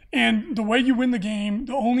game. And the way you win the game,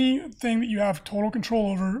 the only thing that you have total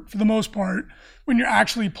control over, for the most part, when you're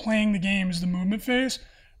actually playing the game, is the movement phase.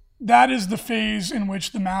 That is the phase in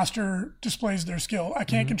which the master displays their skill. I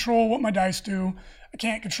can't control what my dice do. I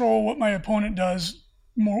can't control what my opponent does,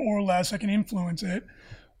 more or less. I can influence it.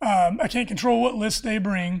 I can't control what lists they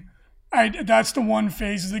bring. That's the one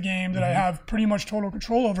phase of the game that I have pretty much total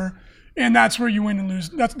control over. And that's where you win and lose.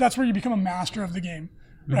 That's where you become a master of the game.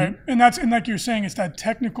 Right. And like you're saying, it's that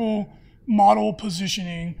technical model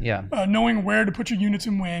positioning, knowing where to put your units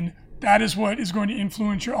and when. That is what is going to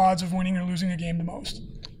influence your odds of winning or losing a game the most.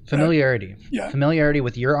 Familiarity. Right? Yeah. Familiarity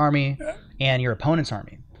with your army and your opponent's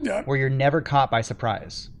army. Yeah. Where you're never caught by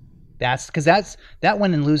surprise. That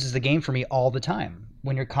win and loses the game for me all the time.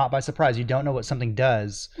 when you're caught by surprise. You don't know what something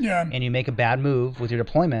does, and you make a bad move with your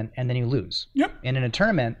deployment, and then you lose. Yep. And in a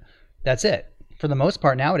tournament, that's it. For the most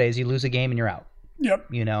part nowadays, you lose a game and you're out. Yep.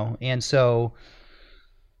 You know, and so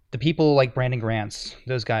the people like Brandon Grants,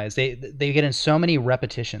 those guys, they get in so many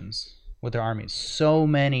repetitions with their armies, so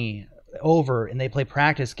many over, and they play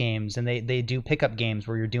practice games, and they do pickup games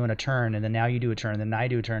where you're doing a turn, and then now you do a turn, and then I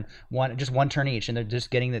do a turn, just one turn each, and they're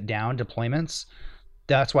just getting it down deployments.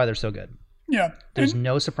 That's why they're so good. Yeah. There's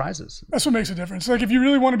no surprises. That's what makes a difference. Like, if you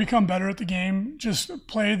really want to become better at the game, just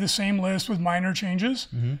play the same list with minor changes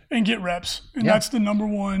and get reps. And that's the number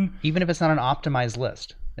one. Even if it's not an optimized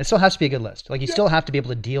list, it still has to be a good list. Like, you still have to be able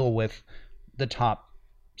to deal with the top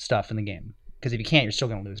stuff in the game. Because if you can't, you're still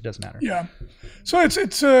going to lose. It doesn't matter. Yeah. So it's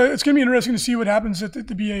going to be interesting to see what happens at the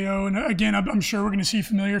BAO. And again, I'm sure we're going to see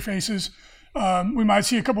familiar faces. We might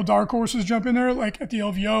see a couple dark horses jump in there, like at the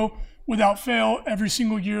LVO. Without fail, every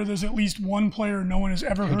single year, there's at least one player no one has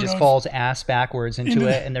ever heard of. Who just falls ass backwards into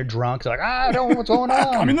it, and they're drunk. They're like, I don't know what's going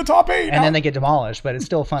on. I'm in the top 8. And then they get demolished, but it's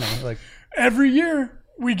still funny. Like, every year,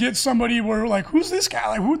 we get somebody where we're like, who's this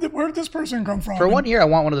guy? Like, where did this person come from? For 1 year, I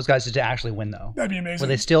want one of those guys to actually win, though. That'd be amazing. Where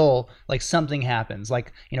they still, like, something happens.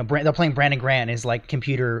 Like, you know, they're playing Brandon Grant, and his, like,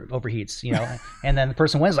 computer overheats, you know, and then the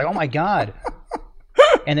person wins, like, oh my God.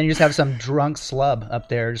 And then you just have some drunk slub up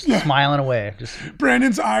there just smiling away. Just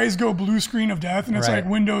Brandon's eyes go blue screen of death, and it's like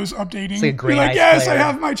Windows updating. It's like a Grey Knights yes, player. I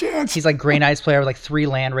have my chance. He's like Grey Knights player with like 3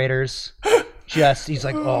 Land Raiders. He's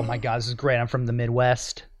like, oh my God, this is great. I'm from the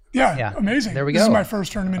Midwest. Yeah, amazing. There we go. This is my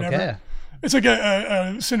first tournament ever. It's like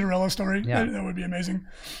a Cinderella story. Yeah. That would be amazing.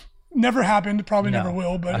 Never happened. Probably never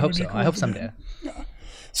will. But I hope so. Cool I hope someday. Yeah.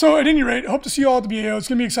 So at any rate, hope to see you all at the BAO. It's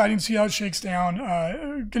going to be exciting to see how it shakes down.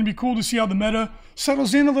 Going to be cool to see how the meta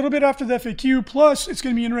settles in a little bit after the FAQ. Plus, it's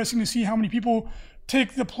going to be interesting to see how many people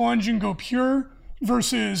take the plunge and go pure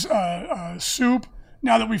versus soup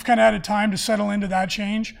now that we've kind of had time to settle into that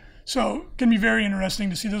change. So going to be very interesting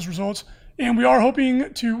to see those results. And we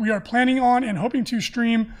are planning on and hoping to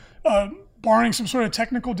stream, barring some sort of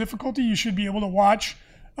technical difficulty. You should be able to watch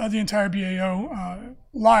the entire BAO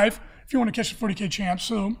live if you want to catch the 40K champs.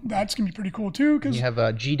 So that's going to be pretty cool too. Because you have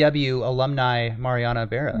a GW alumni Mariana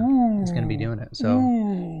Vera is going to be doing it.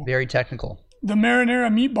 So very technical. The Marinara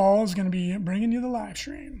Meatball is going to be bringing you the live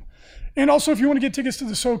stream. And also, if you want to get tickets to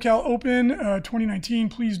the SoCal Open 2019,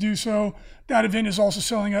 please do so. That event is also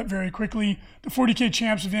selling up very quickly. The 40K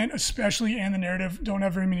Champs event, especially, and the Narrative don't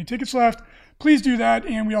have very many tickets left. Please do that.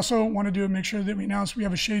 And we also want to make sure that we announce we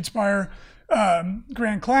have a Shadespire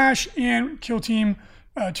Grand Clash and Kill Team,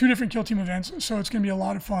 2 different Kill Team events. So it's going to be a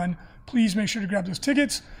lot of fun. Please make sure to grab those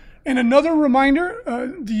tickets. And another reminder,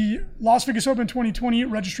 the Las Vegas Open 2020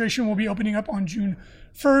 registration will be opening up on June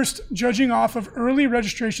 1st. Judging off of early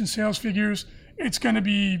registration sales figures, it's going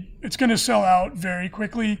to sell out very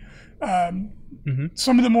quickly.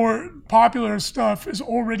 Some of the more popular stuff is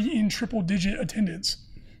already in triple-digit attendance.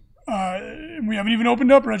 We haven't even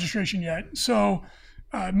opened up registration yet. So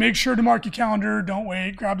make sure to mark your calendar. Don't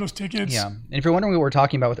wait. Grab those tickets. Yeah. And if you're wondering what we're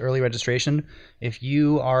talking about with early registration, if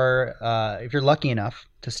you're lucky enough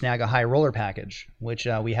to snag a high roller package, which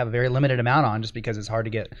we have a very limited amount on just because it's hard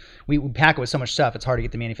to get. We pack it with so much stuff, it's hard to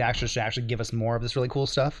get the manufacturers to actually give us more of this really cool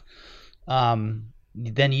stuff.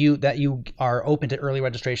 Then you are open to early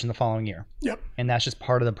registration the following year. Yep. And that's just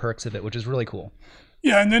part of the perks of it, which is really cool.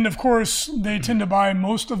 Yeah, and then of course they tend to buy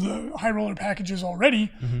most of the high roller packages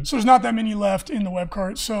already, so there's not that many left in the web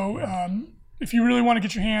cart. So if you really want to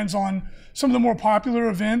get your hands on some of the more popular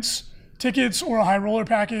events, tickets, or a high roller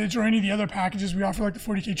package, or any of the other packages we offer, like the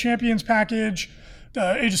 40K Champions package,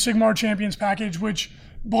 the Age of Sigmar Champions package, which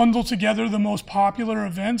bundle together the most popular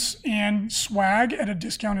events and swag at a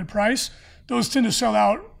discounted price. Those tend to sell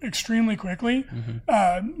out extremely quickly.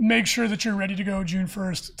 Make sure that you're ready to go June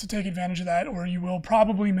 1st to take advantage of that, or you will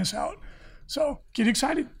probably miss out. So get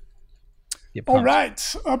excited. All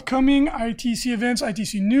right, upcoming ITC events,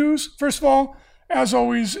 ITC news. First of all, as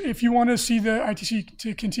always, if you want to see the ITC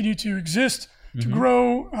to continue to exist, to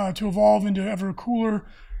grow, to evolve into ever cooler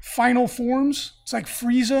final forms, it's like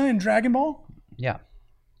Frieza and Dragon Ball. Yeah.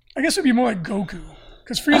 I guess it'd be more like Goku,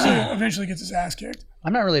 because Frieza eventually gets his ass kicked.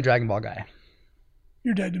 I'm not really a Dragon Ball guy.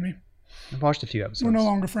 You're dead to me. I've watched a few episodes. We're no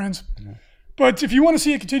longer friends. Yeah. But if you want to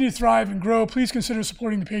see it continue to thrive and grow, please consider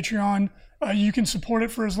supporting the Patreon. You can support it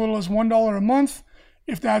for as little as $1 a month,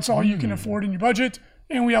 if that's all you can afford in your budget.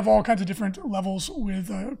 And we have all kinds of different levels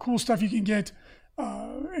with cool stuff you can get,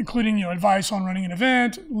 including advice on running an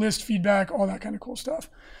event, list feedback, all that kind of cool stuff.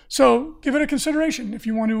 So give it a consideration if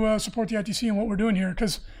you want to support the ITC and what we're doing here,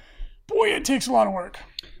 because boy, it takes a lot of work.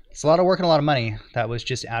 It's a lot of work and a lot of money that was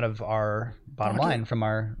just out of our bottom line from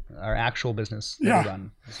our actual business that we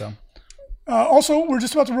run. So. Also, we're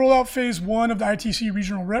just about to roll out phase 1 of the ITC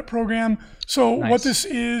regional rep program. So what this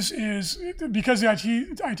is because the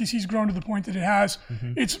ITC has grown to the point that it has,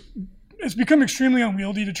 it's become extremely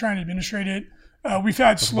unwieldy to try and administrate it. We've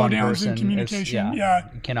had slowdowns in communication.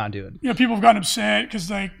 You cannot do it. You know, people have gotten upset because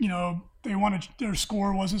they wanted their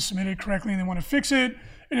score wasn't submitted correctly and they want to fix it.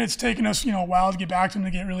 And it's taken us, a while to get back to them.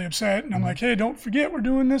 They get really upset. And I'm like, hey, don't forget we're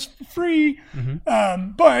doing this for free.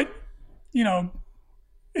 But,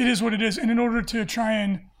 it is what it is. And in order to try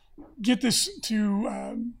and get this to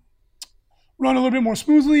run a little bit more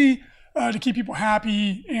smoothly, to keep people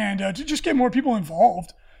happy, and to just get more people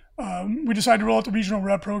involved, we decided to roll out the regional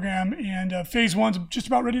rep program. And phase 1's just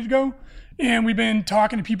about ready to go. And we've been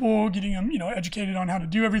talking to people, getting them, educated on how to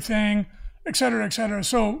do everything, et cetera, et cetera.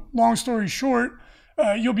 So long story short,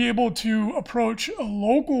 you'll be able to approach a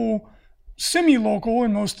local, semi-local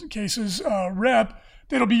in most cases, rep.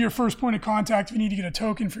 That'll be your first point of contact if you need to get a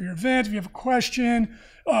token for your event, if you have a question,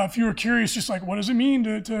 if you were curious, just like, what does it mean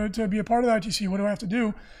to be a part of the ITC? What do I have to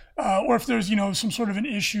do? Or if there's, some sort of an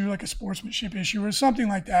issue, like a sportsmanship issue or something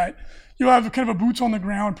like that, you'll have kind of a boots on the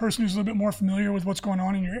ground person who's a little bit more familiar with what's going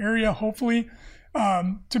on in your area, hopefully,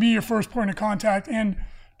 to be your first point of contact. And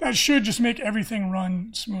that should just make everything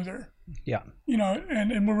run smoother. Yeah.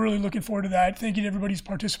 And we're really looking forward to that. Thank you to everybody who's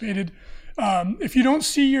participated. If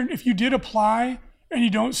you did apply and you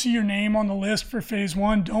don't see your name on the list for phase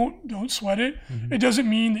 1, don't sweat it. It doesn't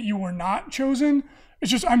mean that you were not chosen. It's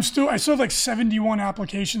just I still have like 71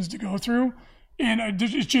 applications to go through, and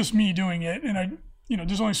it's just me doing it. And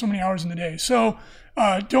there's only so many hours in the day. So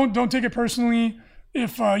don't take it personally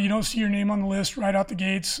if you don't see your name on the list right out the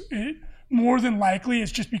gates. More than likely,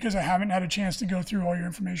 it's just because I haven't had a chance to go through all your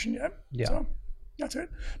information yet. Yeah. So that's it.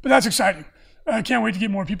 But that's exciting. I can't wait to get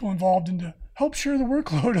more people involved and to help share the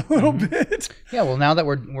workload a little bit. Yeah, well, now that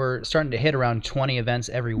we're starting to hit around 20 events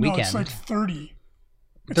every weekend. No, it's like 30.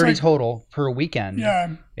 30 total per weekend.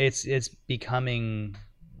 Yeah. It's becoming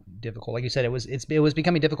difficult. Like you said, it was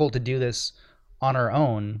becoming difficult to do this on our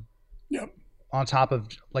own. Yep. On top of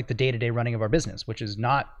like the day-to-day running of our business, which is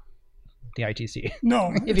not the ITC.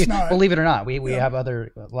 No, if it's you not. Believe it or not, we have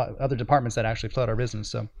other departments that actually float our business.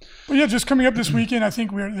 So, but yeah, just coming up this weekend, I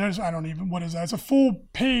think what is that? It's a full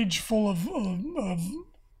page full of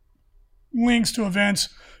links to events.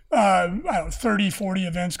 30, 40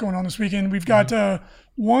 events going on this weekend. We've got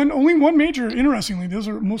only one major. Interestingly, those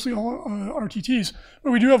are mostly all RTTs,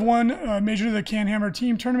 but we do have one major, the Canhammer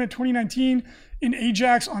Team Tournament 2019 in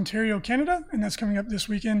Ajax, Ontario, Canada, and that's coming up this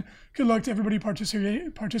weekend. Good luck to everybody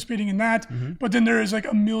participating in that. But then there is like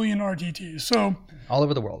a million RTTs, so all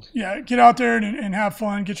over the world. Yeah, get out there and have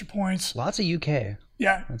fun, get your points. Lots of UK.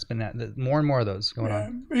 Yeah, it's been more and more of those going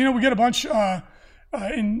on. We get a bunch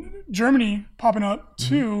in Germany popping up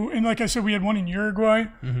too, and like I said, we had one in Uruguay,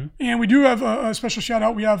 and we do have a special shout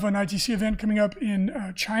out. We have an ITC event coming up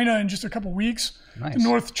in China in just a couple weeks. Nice. The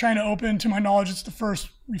North China Open. To my knowledge, it's the first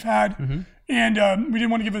we've had, and we didn't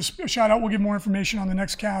want to give a shout out. We'll give more information on the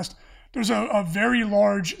next cast. There's a very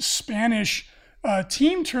large Spanish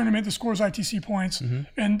team tournament that scores ITC points,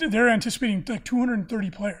 and they're anticipating like 230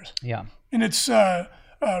 players. Yeah, and it's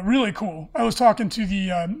really cool. I was talking to the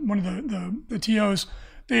one of the TOs.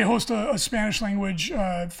 They host a Spanish language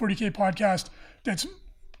 40K podcast that's,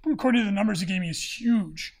 according to the numbers he gave me, is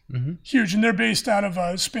huge. Huge. And they're based out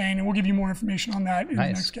of Spain, and we'll give you more information on that in the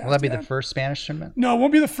next cast. Will that be the first Spanish tournament? No, it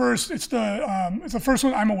won't be the first. It's the first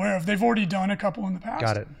one I'm aware of. They've already done a couple in the past.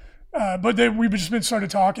 Got it. But we've just been started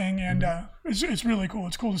talking, and it's really cool.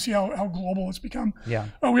 It's cool to see how global it's become. Yeah.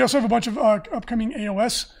 We also have a bunch of upcoming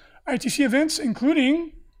AOS ITC events,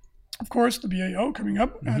 including, of course, the BAO coming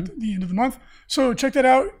up at the end of the month. So check that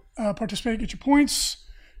out, participate, get your points.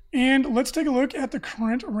 And let's take a look at the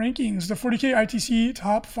current rankings. The 40K ITC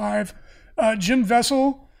top 5. Jim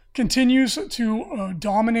Vessel continues to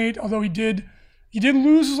dominate, although he did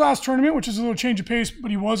lose his last tournament, which is a little change of pace,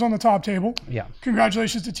 but he was on the top table. Yeah.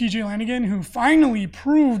 Congratulations to TJ Lanigan, who finally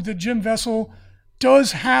proved that Jim Vessel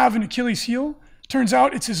does have an Achilles heel. Turns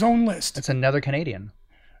out it's his own list. It's another Canadian.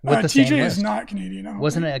 TJ is not Canadian.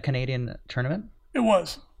 Wasn't it a Canadian tournament? It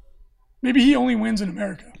was. Maybe he only wins in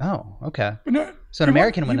America. Oh, okay. But no, so an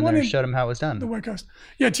American went in there and showed him how it was done. The West Coast.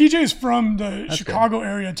 Yeah, TJ is from the Chicago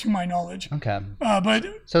area, to my knowledge. Okay. But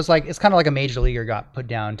so it's kind of like a major leaguer got put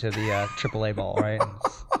down to the AAA ball, right?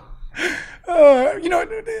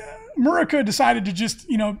 Murica decided to just,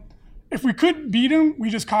 if we could beat him, we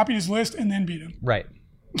just copied his list and then beat him. Right.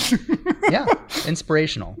 Yeah,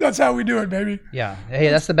 inspirational. That's how we do it, baby. Yeah. Hey,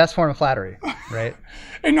 that's the best form of flattery, right?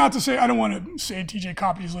 And not to say, I don't want to say TJ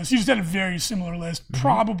copied his list. He just had a very similar list,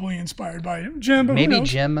 probably inspired by Jim. But maybe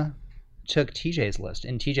Jim took TJ's list,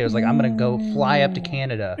 and TJ was like, I'm going to go fly up to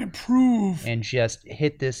Canada. Improve. And just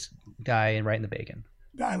hit this guy right in the bacon.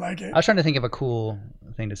 I like it. I was trying to think of a cool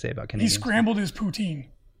thing to say about Canadians. He scrambled his poutine.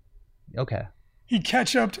 Okay. He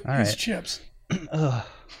ketchuped his chips. Ugh.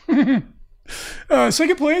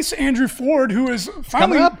 Second place, Andrew Ford, who is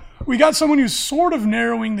finally coming up. We got someone who's sort of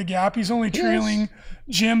narrowing the gap. He's only trailing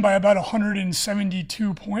Jim by about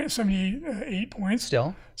 78 points.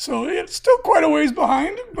 Still. So it's still quite a ways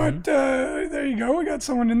behind, but there you go. We got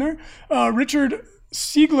someone in there. Richard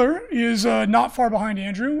Siegler is not far behind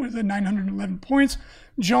Andrew with 911 points.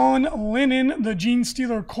 John Lennon, the Gene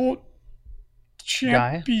Stealer Colt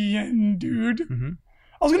champion dude. Mm-hmm.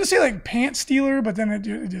 I was going to say like Pant Stealer, but then it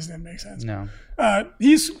just didn't make sense. No.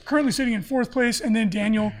 He's currently sitting in 4th place, and then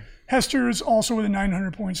Daniel Hester is also with a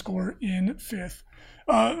 900-point score in 5th.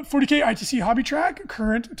 40K ITC Hobby Track,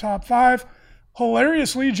 current top 5.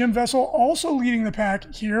 Hilariously, Jim Vessel also leading the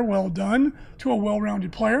pack here. Well done to a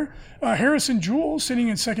well-rounded player. Harrison Jewell sitting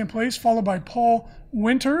in 2nd place, followed by Paul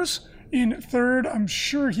Winters in 3rd. I'm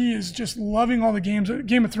sure he is just loving all the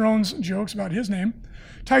Game of Thrones jokes about his name.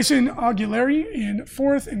 Tyson Aguilera in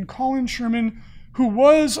 4th, and Colin Sherman, who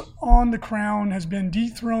was on the crown, has been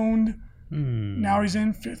dethroned. Now he's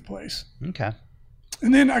in 5th place. Okay.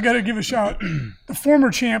 And then I got to give a shout. The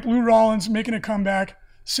former champ, Lou Rollins, making a comeback,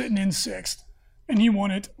 sitting in 6th. And he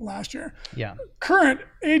won it last year. Yeah. Current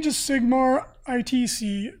Age of Sigmar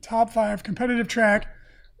ITC top 5 competitive track.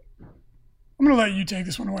 I'm going to let you take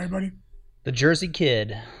this one away, buddy. The Jersey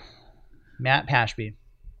Kid, Matt Pashby.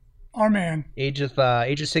 Our man. Age of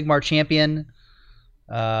Sigmar champion.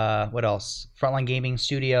 What else? Frontline Gaming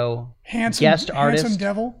Studio. Guest artist. Handsome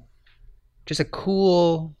devil. Just a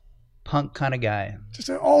cool punk kind of guy. Just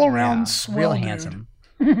an all-around swell real dude. handsome.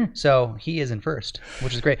 So he is in 1st,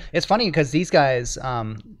 which is great. It's funny because these guys,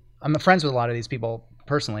 I'm friends with a lot of these people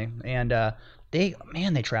personally, and they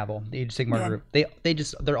travel. The Age of Sigmar group.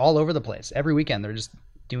 They're all over the place. Every weekend they're just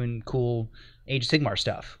doing cool Age of Sigmar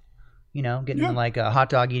stuff. You know, getting in like hot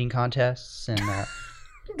dog eating contests and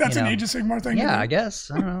that's an Age of Sigmar thing. Yeah, I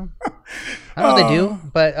guess. I don't know. I don't know what they do,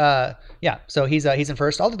 but yeah. So he's in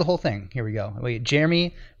 1st. I'll do the whole thing. Here we go. Wait,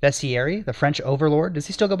 Jeremy Vessieri, the French overlord. Does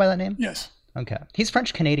he still go by that name? Yes. Okay. He's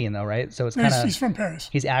French Canadian though, right? So it's kind of. He's from Paris.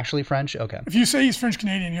 He's actually French. Okay. If you say he's French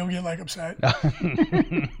Canadian, he'll get like upset.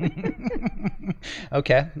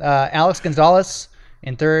 Okay. Alex Gonzalez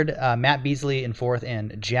in 3rd, Matt Beasley in 4th,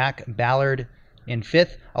 and Jack Ballard in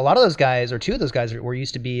 5th. A lot of those guys, or 2 of those guys, were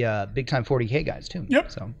used to be big time 40K guys too.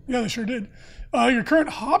 Yep. So yeah, they sure did. Your current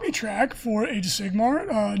hobby track for Age of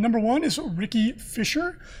Sigmar, number 1 is Ricky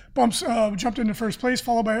Fisher. Jumped into 1st place,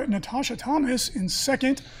 followed by Natasha Thomas in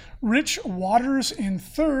 2nd. Rich Waters in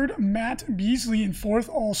 3rd. Matt Beasley in 4th,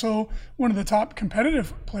 also one of the top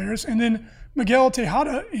competitive players. And then Miguel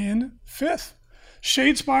Tejada in 5th.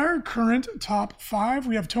 Shadespire, current top 5.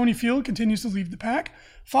 We have Tony Field continues to lead the pack,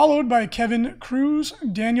 followed by Kevin Cruz,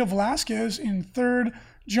 Daniel Velasquez in 3rd,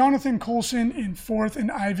 Jonathan Colson in 4th,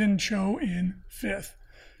 and Ivan Cho in 5th.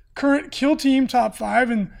 Current Kill Team top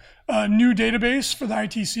 5 and new database for the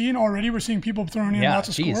ITC, and already we're seeing people throwing in lots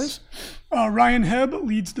of scores. Ryan Hebb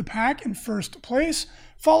leads the pack in 1st place,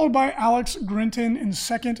 followed by Alex Grinton in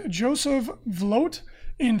 2nd, Joseph Vlote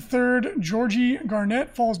in 3rd, Georgie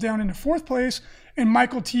Garnett falls down into 4th place, and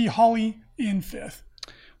Michael T. Hawley in 5th.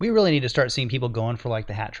 We really need to start seeing people going for like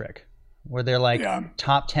the hat trick, where they're like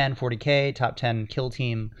top 10 40K, top 10 Kill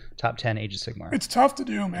Team, top 10 Age of Sigmar. It's tough to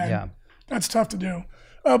do, man. Yeah. That's tough to do.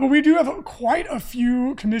 But we do have quite a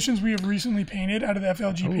few commissions we have recently painted out of the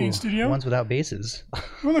FLG Paint Studio. Ones without bases.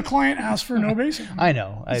 Well, the client asked for no basing. I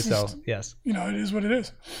know. Yes. You know, it is what it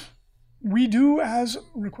is. We do as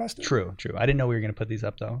requested. True. I didn't know we were going to put these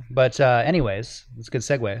up though. But anyways, it's a good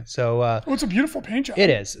segue. So it's a beautiful paint job.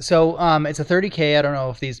 It is. So it's a 30K. I don't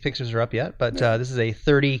know if these pictures are up yet, but this is a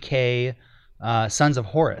 30K Sons of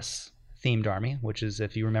Horus themed army, which is,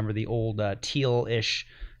 if you remember, the old teal-ish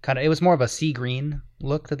kind of, it was more of a sea green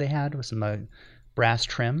look that they had with some brass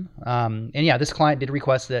trim. And yeah, this client did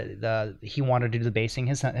request that he wanted to do the basing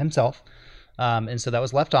himself. And so that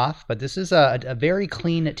was left off, but this is a very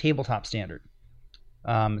clean tabletop standard.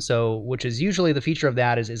 So, which is usually the feature of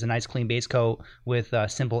that is a nice clean base coat with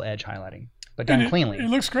simple edge highlighting, but done cleanly. It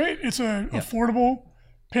looks great. It's a affordable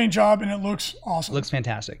paint job, and it looks awesome. It looks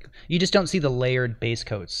fantastic. You just don't see the layered base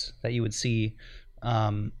coats that you would see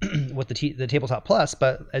with the Tabletop Plus.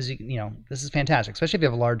 But as you know, this is fantastic, especially if you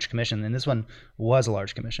have a large commission. And this one was a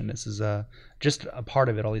large commission. This is just a part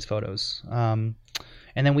of it. All these photos, and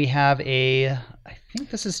then we have I think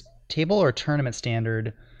this is table or tournament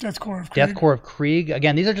standard. Death Korps of Krieg.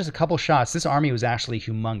 Again, these are just a couple shots. This army was actually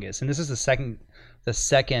humongous, and this is the second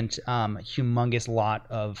humongous lot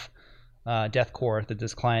of Death Korps that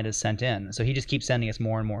this client has sent in. So he just keeps sending us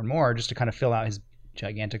more and more and more just to kind of fill out his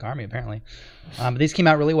gigantic army, apparently. But these came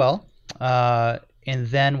out really well. And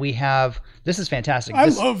then we have, this is fantastic. I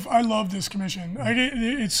love this commission.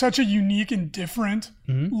 It's such a unique and different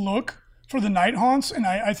look for the Night Haunts, and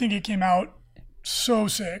I think it came out so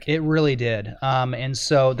sick. It really did. And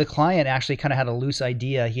so the client actually kind of had a loose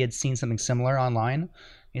idea. He had seen something similar online.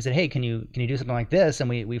 He said, hey, can you do something like this? And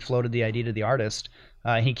we floated the idea to the artist.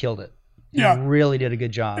 And he killed it. He really did a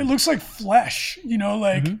good job. It looks like flesh,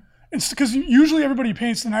 like it's because usually everybody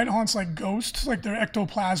paints the Night Haunts like ghosts, like they're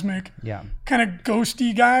ectoplasmic, kind of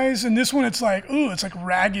ghosty guys. And this one, it's like, it's like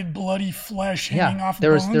ragged, bloody flesh hanging off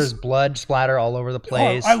bones. There's blood splatter all over the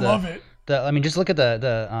place. I love it. Just look at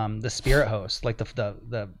the spirit host, like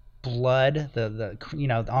the blood,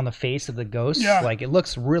 the on the face of the ghost. Like it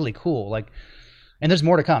looks really cool. Like, and there's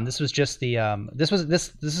more to come. This was just this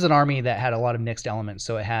is an army that had a lot of mixed elements.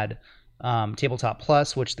 So it had Tabletop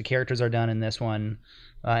Plus, which the characters are done in this one,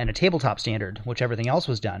 and a Tabletop Standard, which everything else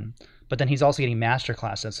was done. But then he's also getting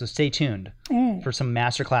Masterclass stuff. So stay tuned for some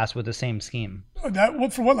Masterclass with the same scheme.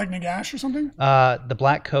 For what, like Nagash or something? The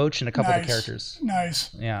Black Coach and a couple of the characters.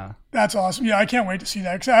 Nice. Yeah. That's awesome. Yeah, I can't wait to see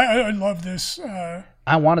that because I love this.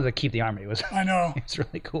 I wanted to keep the army. I know. It's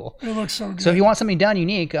really cool. It looks so good. So if you want something done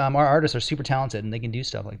unique, our artists are super talented and they can do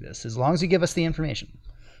stuff like this as long as you give us the information.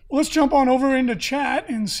 Well, let's jump on over into chat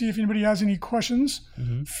and see if anybody has any questions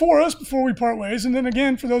for us before we part ways. And then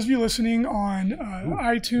again, for those of you listening on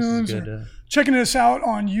iTunes or checking us out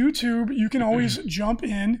on YouTube, you can always jump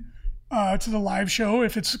in to the live show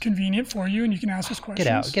if it's convenient for you, and you can ask us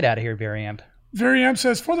questions. Get out of here, Variamp. Variamp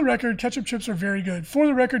says, for the record, ketchup chips are very good. For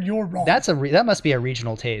the record, you're wrong. That must be a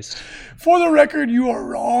regional taste. For the record, you are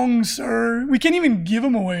wrong, sir. We can't even give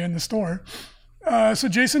them away in the store. So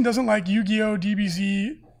Jason doesn't like Yu-Gi-Oh,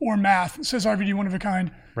 DBZ, or math, says RVD, one of a kind.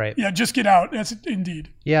 Right. Yeah, just get out. That's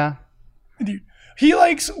indeed. Yeah. Indeed. He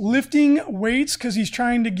likes lifting weights because he's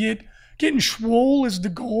trying to getting swole is the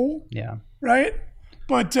goal. Yeah. Right?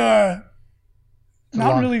 But not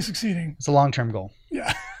really succeeding. It's a long-term goal.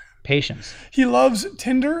 Yeah. Patience. He loves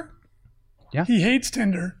Tinder. Yeah. He hates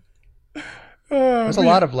Tinder. There's a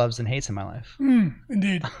lot of loves and hates in my life.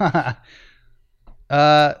 Indeed.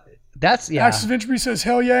 Axis Ventry says,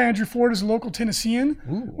 hell yeah, Andrew Ford is a local Tennessean.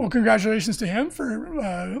 Ooh. Well, congratulations to him for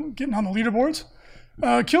getting on the leaderboards.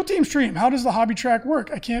 Kill Team Stream, how does the hobby track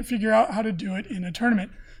work? I can't figure out how to do it in a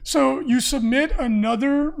tournament. So you submit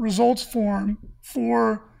another results form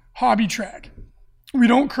for hobby track. We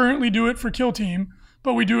don't currently do it for Kill Team,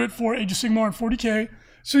 but we do it for Age of Sigmar and 40K.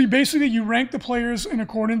 So you rank the players in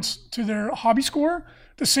accordance to their hobby score,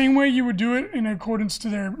 the same way you would do it in accordance to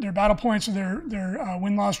their battle points or their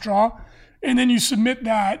win-loss draw. And then you submit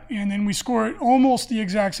that, and then we score it almost the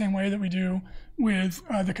exact same way that we do with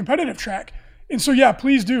the competitive track. And so, yeah,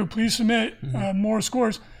 please submit more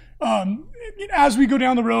scores. As we go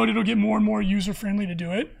down the road, it'll get more and more user-friendly to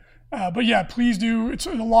do it. But yeah, please do. It's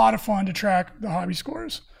a lot of fun to track the hobby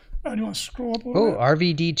scores. Do you want to scroll up a little bit?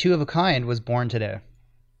 RVD 2 of a kind was born today.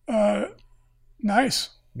 Nice.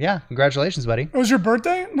 Yeah, congratulations, buddy. It was your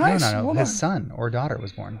birthday? Nice. No. Well, his son or daughter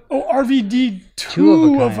was born. Oh, RVD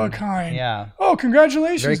 2 of a kind. Yeah. Oh,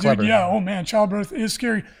 congratulations, Very clever. Dude. Yeah. Oh man, childbirth is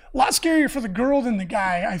scary. A lot scarier for the girl than the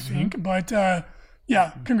guy, I think. But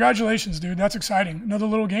yeah, congratulations, dude. That's exciting. Another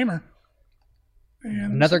little gamer.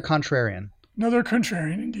 And another contrarian. Another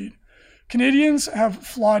contrarian, indeed. Canadians have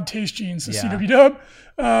flawed taste genes. The CW Dub.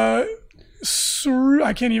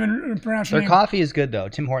 I can't even pronounce your name. Their coffee is good, though.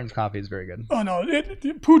 Tim Hortons coffee is very good. Oh, no.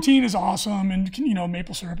 Poutine is awesome, and,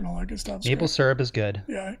 maple syrup and all that good stuff. Maple syrup is good.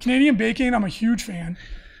 Yeah. Canadian bacon, I'm a huge fan.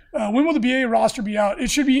 When will the BA roster be out? It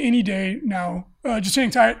should be any day now. Just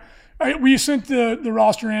hang tight. We sent the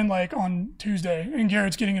roster in, on Tuesday, and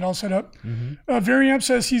Garrett's getting it all set up. Variamp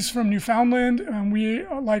says he's from Newfoundland, and we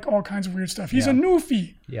like all kinds of weird stuff. He's a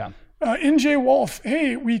Newfie. Yeah. NJ Wolf,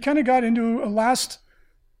 hey, we kind of got into it last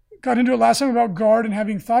time about Guard, and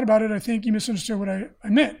having thought about it, I think you misunderstood what I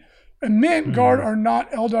meant. I meant Guard are not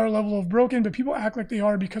Eldar level of broken, but people act like they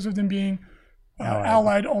are because of them being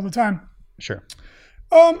allied all the time. Sure.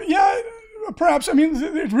 Yeah, perhaps. I mean,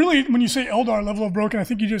 really, when you say Eldar level of broken, I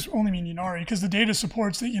think you just only mean Ynnari, because the data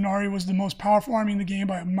supports that Ynnari was the most powerful army in the game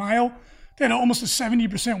by a mile. They had almost a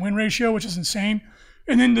 70% win ratio, which is insane.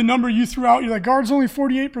 And then the number you threw out, you're like, guard's only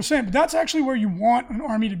 48%. But that's actually where you want an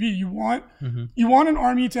Army to be. You want an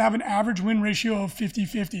Army to have an average win ratio of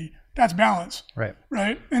 50-50. That's balance. Right.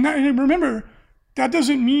 And remember, that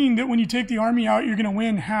doesn't mean that when you take the Army out, you're going to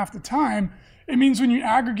win half the time. It means when you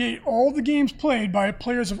aggregate all the games played by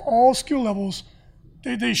players of all skill levels,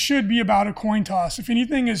 they should be about a coin toss. If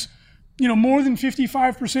anything is, more than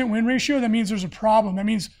 55% win ratio, that means there's a problem. That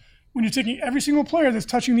means when you're taking every single player that's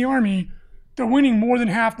touching the Army, they're winning more than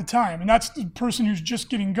half the time. And that's the person who's just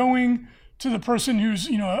getting going to the person who's,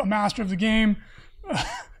 a master of the game.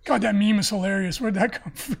 God, that meme is hilarious. Where'd that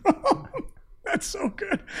come from? That's so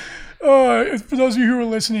good. For those of you who are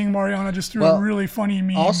listening, Mariana just threw a really funny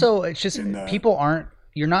meme. Also, it's just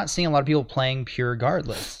you're not seeing a lot of people playing pure guard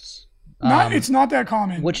lists. It's not that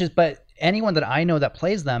common. But anyone that I know that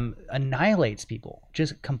plays them annihilates people,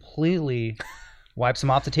 just completely wipes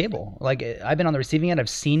them off the table. Like, I've been on the receiving end. I've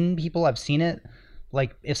seen it.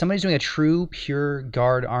 Like, if somebody's doing a true pure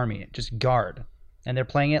guard Army, just guard, and they're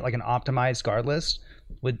playing it like an optimized guard list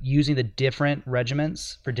with using the different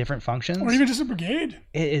regiments for different functions, or even just a brigade,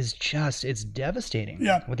 it's devastating.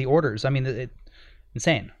 Yeah. With the orders, I mean,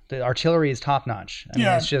 insane. The artillery is top notch. I mean,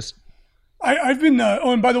 it's just. I've been.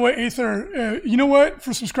 And by the way, Aether, you know what?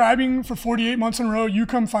 For subscribing for 48 months in a row, you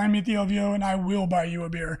come find me at the LVO, and I will buy you a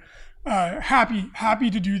beer. Happy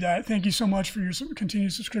to do that. Thank you so much for your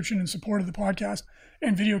continued subscription and support of the podcast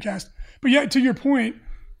and videocast. But yeah, to your point,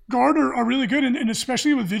 guard are really good, and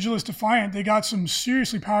especially with Vigilus Defiant, they got some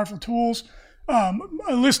seriously powerful tools. A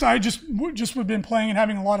list I just been playing and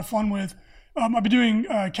having a lot of fun with. I've been doing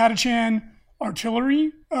Catachan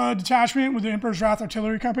Artillery detachment with the Emperor's Wrath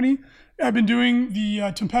Artillery Company. I've been doing the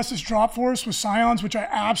Tempestus Drop Force with Scions, which I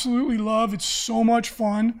absolutely love. It's so much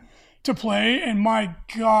fun to play, and my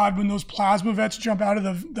God, when those plasma vets jump out of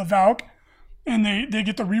the Valk and they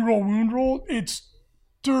get the reroll wound roll, it's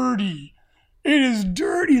dirty. It is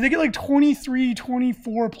dirty. They get like 23,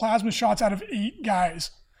 24 plasma shots out of 8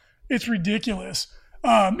 guys. It's ridiculous.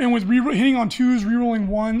 And with hitting on 2s, rerolling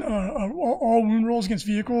 1, all wound rolls against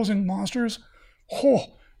vehicles and monsters,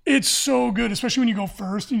 it's so good, especially when you go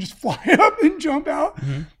first and you just fly up and jump out.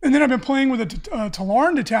 Mm-hmm. And then I've been playing with a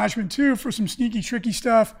Talarn detachment too for some sneaky, tricky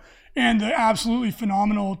stuff, and the absolutely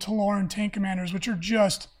phenomenal Talarn tank commanders, which are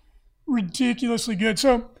just ridiculously good.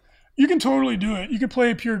 So you can totally do it. You can play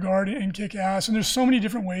a pure guard and kick ass, and there's so many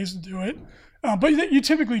different ways to do it. But you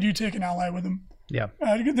typically do take an ally with them. Yeah.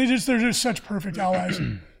 They're just such perfect allies.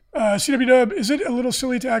 CW Dub, is it a little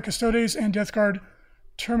silly to add Custodes and Death Guard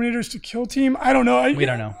Terminators to kill team? I don't know. We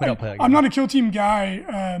don't know. We don't play that game. I'm not a kill team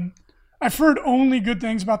guy. I've heard only good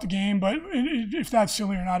things about the game, but if that's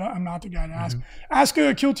silly or not, I'm not the guy to ask. Mm-hmm. Ask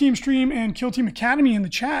a Kill Team stream and Kill Team Academy in the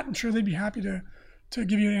chat. I'm sure they'd be happy to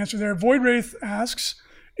give you an answer there. Void Wraith asks,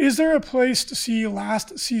 is there a place to see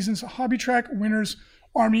last season's Hobby Track winners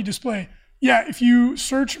Army display? Yeah, if you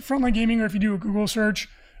search Frontline Gaming or if you do a Google search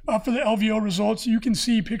for the LVO results, you can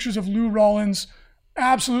see pictures of Lou Rollins'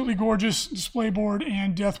 absolutely gorgeous display board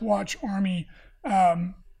and Death Watch Army.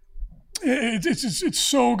 It's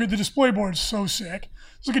so good. The display board is so sick.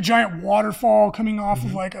 It's like a giant waterfall coming off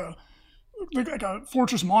of like a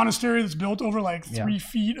fortress monastery that's built over like 3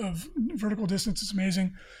 feet of vertical distance. It's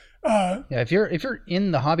amazing. If you're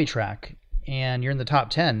in the Hobby Track and you're in the top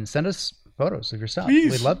 10, send us photos of your stuff.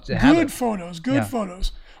 Please. We'd love to have good photos.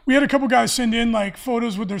 Photos. We had a couple guys send in like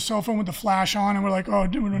photos with their cell phone with the flash on, and we're like, oh,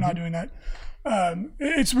 we're not doing that.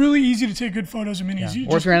 It's really easy to take good photos of minis.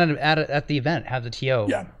 Or if you're at the event, have the TO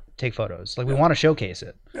take photos. Like we want to showcase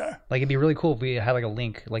it. Yeah. Like it'd be really cool if we had like a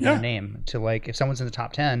link like in their name to like if someone's in the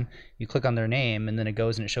top 10, you click on their name and then it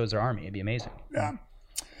goes and it shows their army. It'd be amazing. Yeah.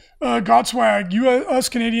 Godswag, us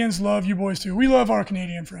Canadians love you boys too. We love our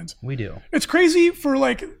Canadian friends. We do. It's crazy for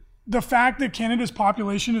like the fact that Canada's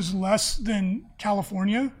population is less than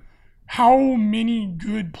California, how many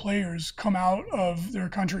good players come out of their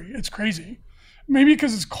country. It's crazy. Maybe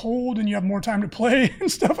because it's cold and you have more time to play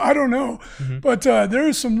and stuff. I don't know. Mm-hmm. But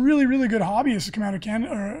there's some really, really good hobbyists that come out of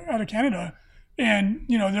Canada. And,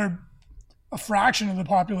 they're a fraction of the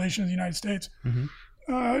population of the United States.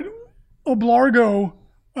 Mm-hmm. Oblargo,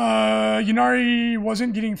 Ynnari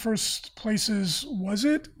wasn't getting first places, was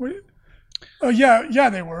it? Yeah,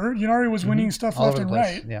 they were. Ynnari was winning stuff all left and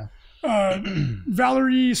right. Yeah.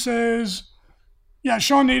 Valerie says,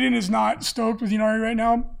 Sean Naden is not stoked with Ynnari right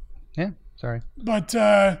now. Yeah, sorry. But,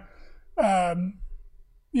 hey,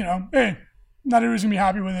 not everyone's going to be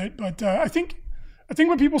happy with it. But I think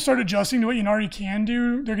when people start adjusting to what Ynnari can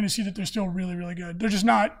do, they're going to see that they're still really, really good. They're just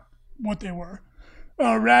not what they were.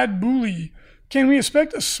 Rad Booley, can we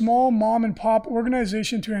expect a small mom and pop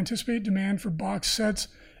organization to anticipate demand for box sets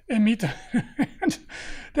and meet them.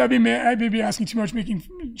 I'd be asking too much,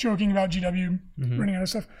 joking about GW running out of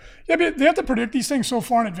stuff. Yeah, but they have to predict these things so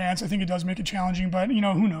far in advance. I think it does make it challenging, but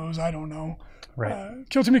who knows? I don't know. Right.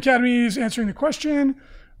 Kill Team Academy is answering the question.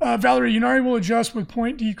 Valerie, Ynnari will adjust with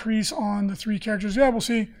point decrease on the 3 characters. Yeah, we'll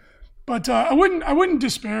see. But I wouldn't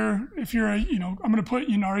despair if you're I'm going to put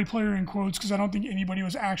Ynnari player in quotes because I don't think anybody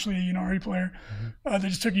was actually a Ynnari player. They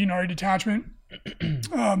just took a Ynnari detachment.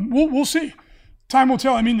 We'll see. Time will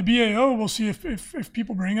tell. I mean, the BAO, we'll see if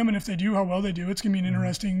people bring them, and if they do, how well they do. It's going to be an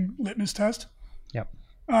interesting litmus test. Yep.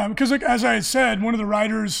 Because as I had said, one of the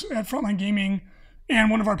writers at Frontline Gaming and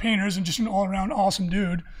one of our painters and just an all-around awesome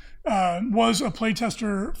dude was a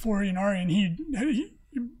playtester for Ynnari, and he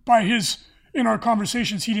in our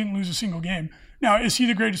conversations, he didn't lose a single game. Now, is he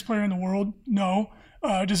the greatest player in the world? No.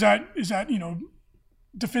 Is that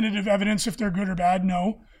definitive evidence if they're good or bad?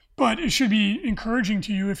 No. But it should be encouraging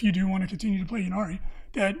to you if you do want to continue to play Ynnari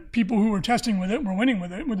that people who were testing with it were winning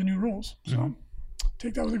with it with the new rules. So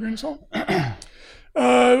take that with a grain of salt.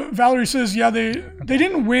 Valerie says, yeah, they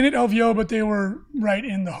didn't win at LVO, but they were right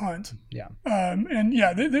in the hunt. Yeah.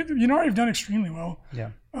 Ynnari have done extremely well. Yeah.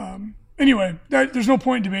 Anyway, there's no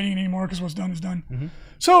point in debating it anymore because what's done is done.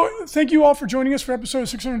 So thank you all for joining us for episode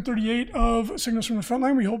 638 of Signals from the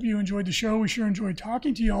Frontline. We hope you enjoyed the show. We sure enjoyed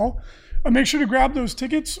talking to y'all. Make sure to grab those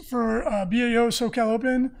tickets for BAO SoCal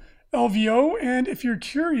Open, LVO. And if you're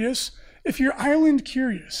Island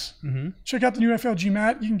curious, check out the new FLG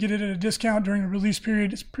mat. You can get it at a discount during the release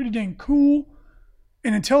period. It's pretty dang cool.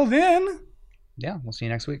 And until then, we'll see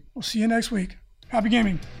you next week. Happy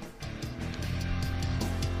gaming.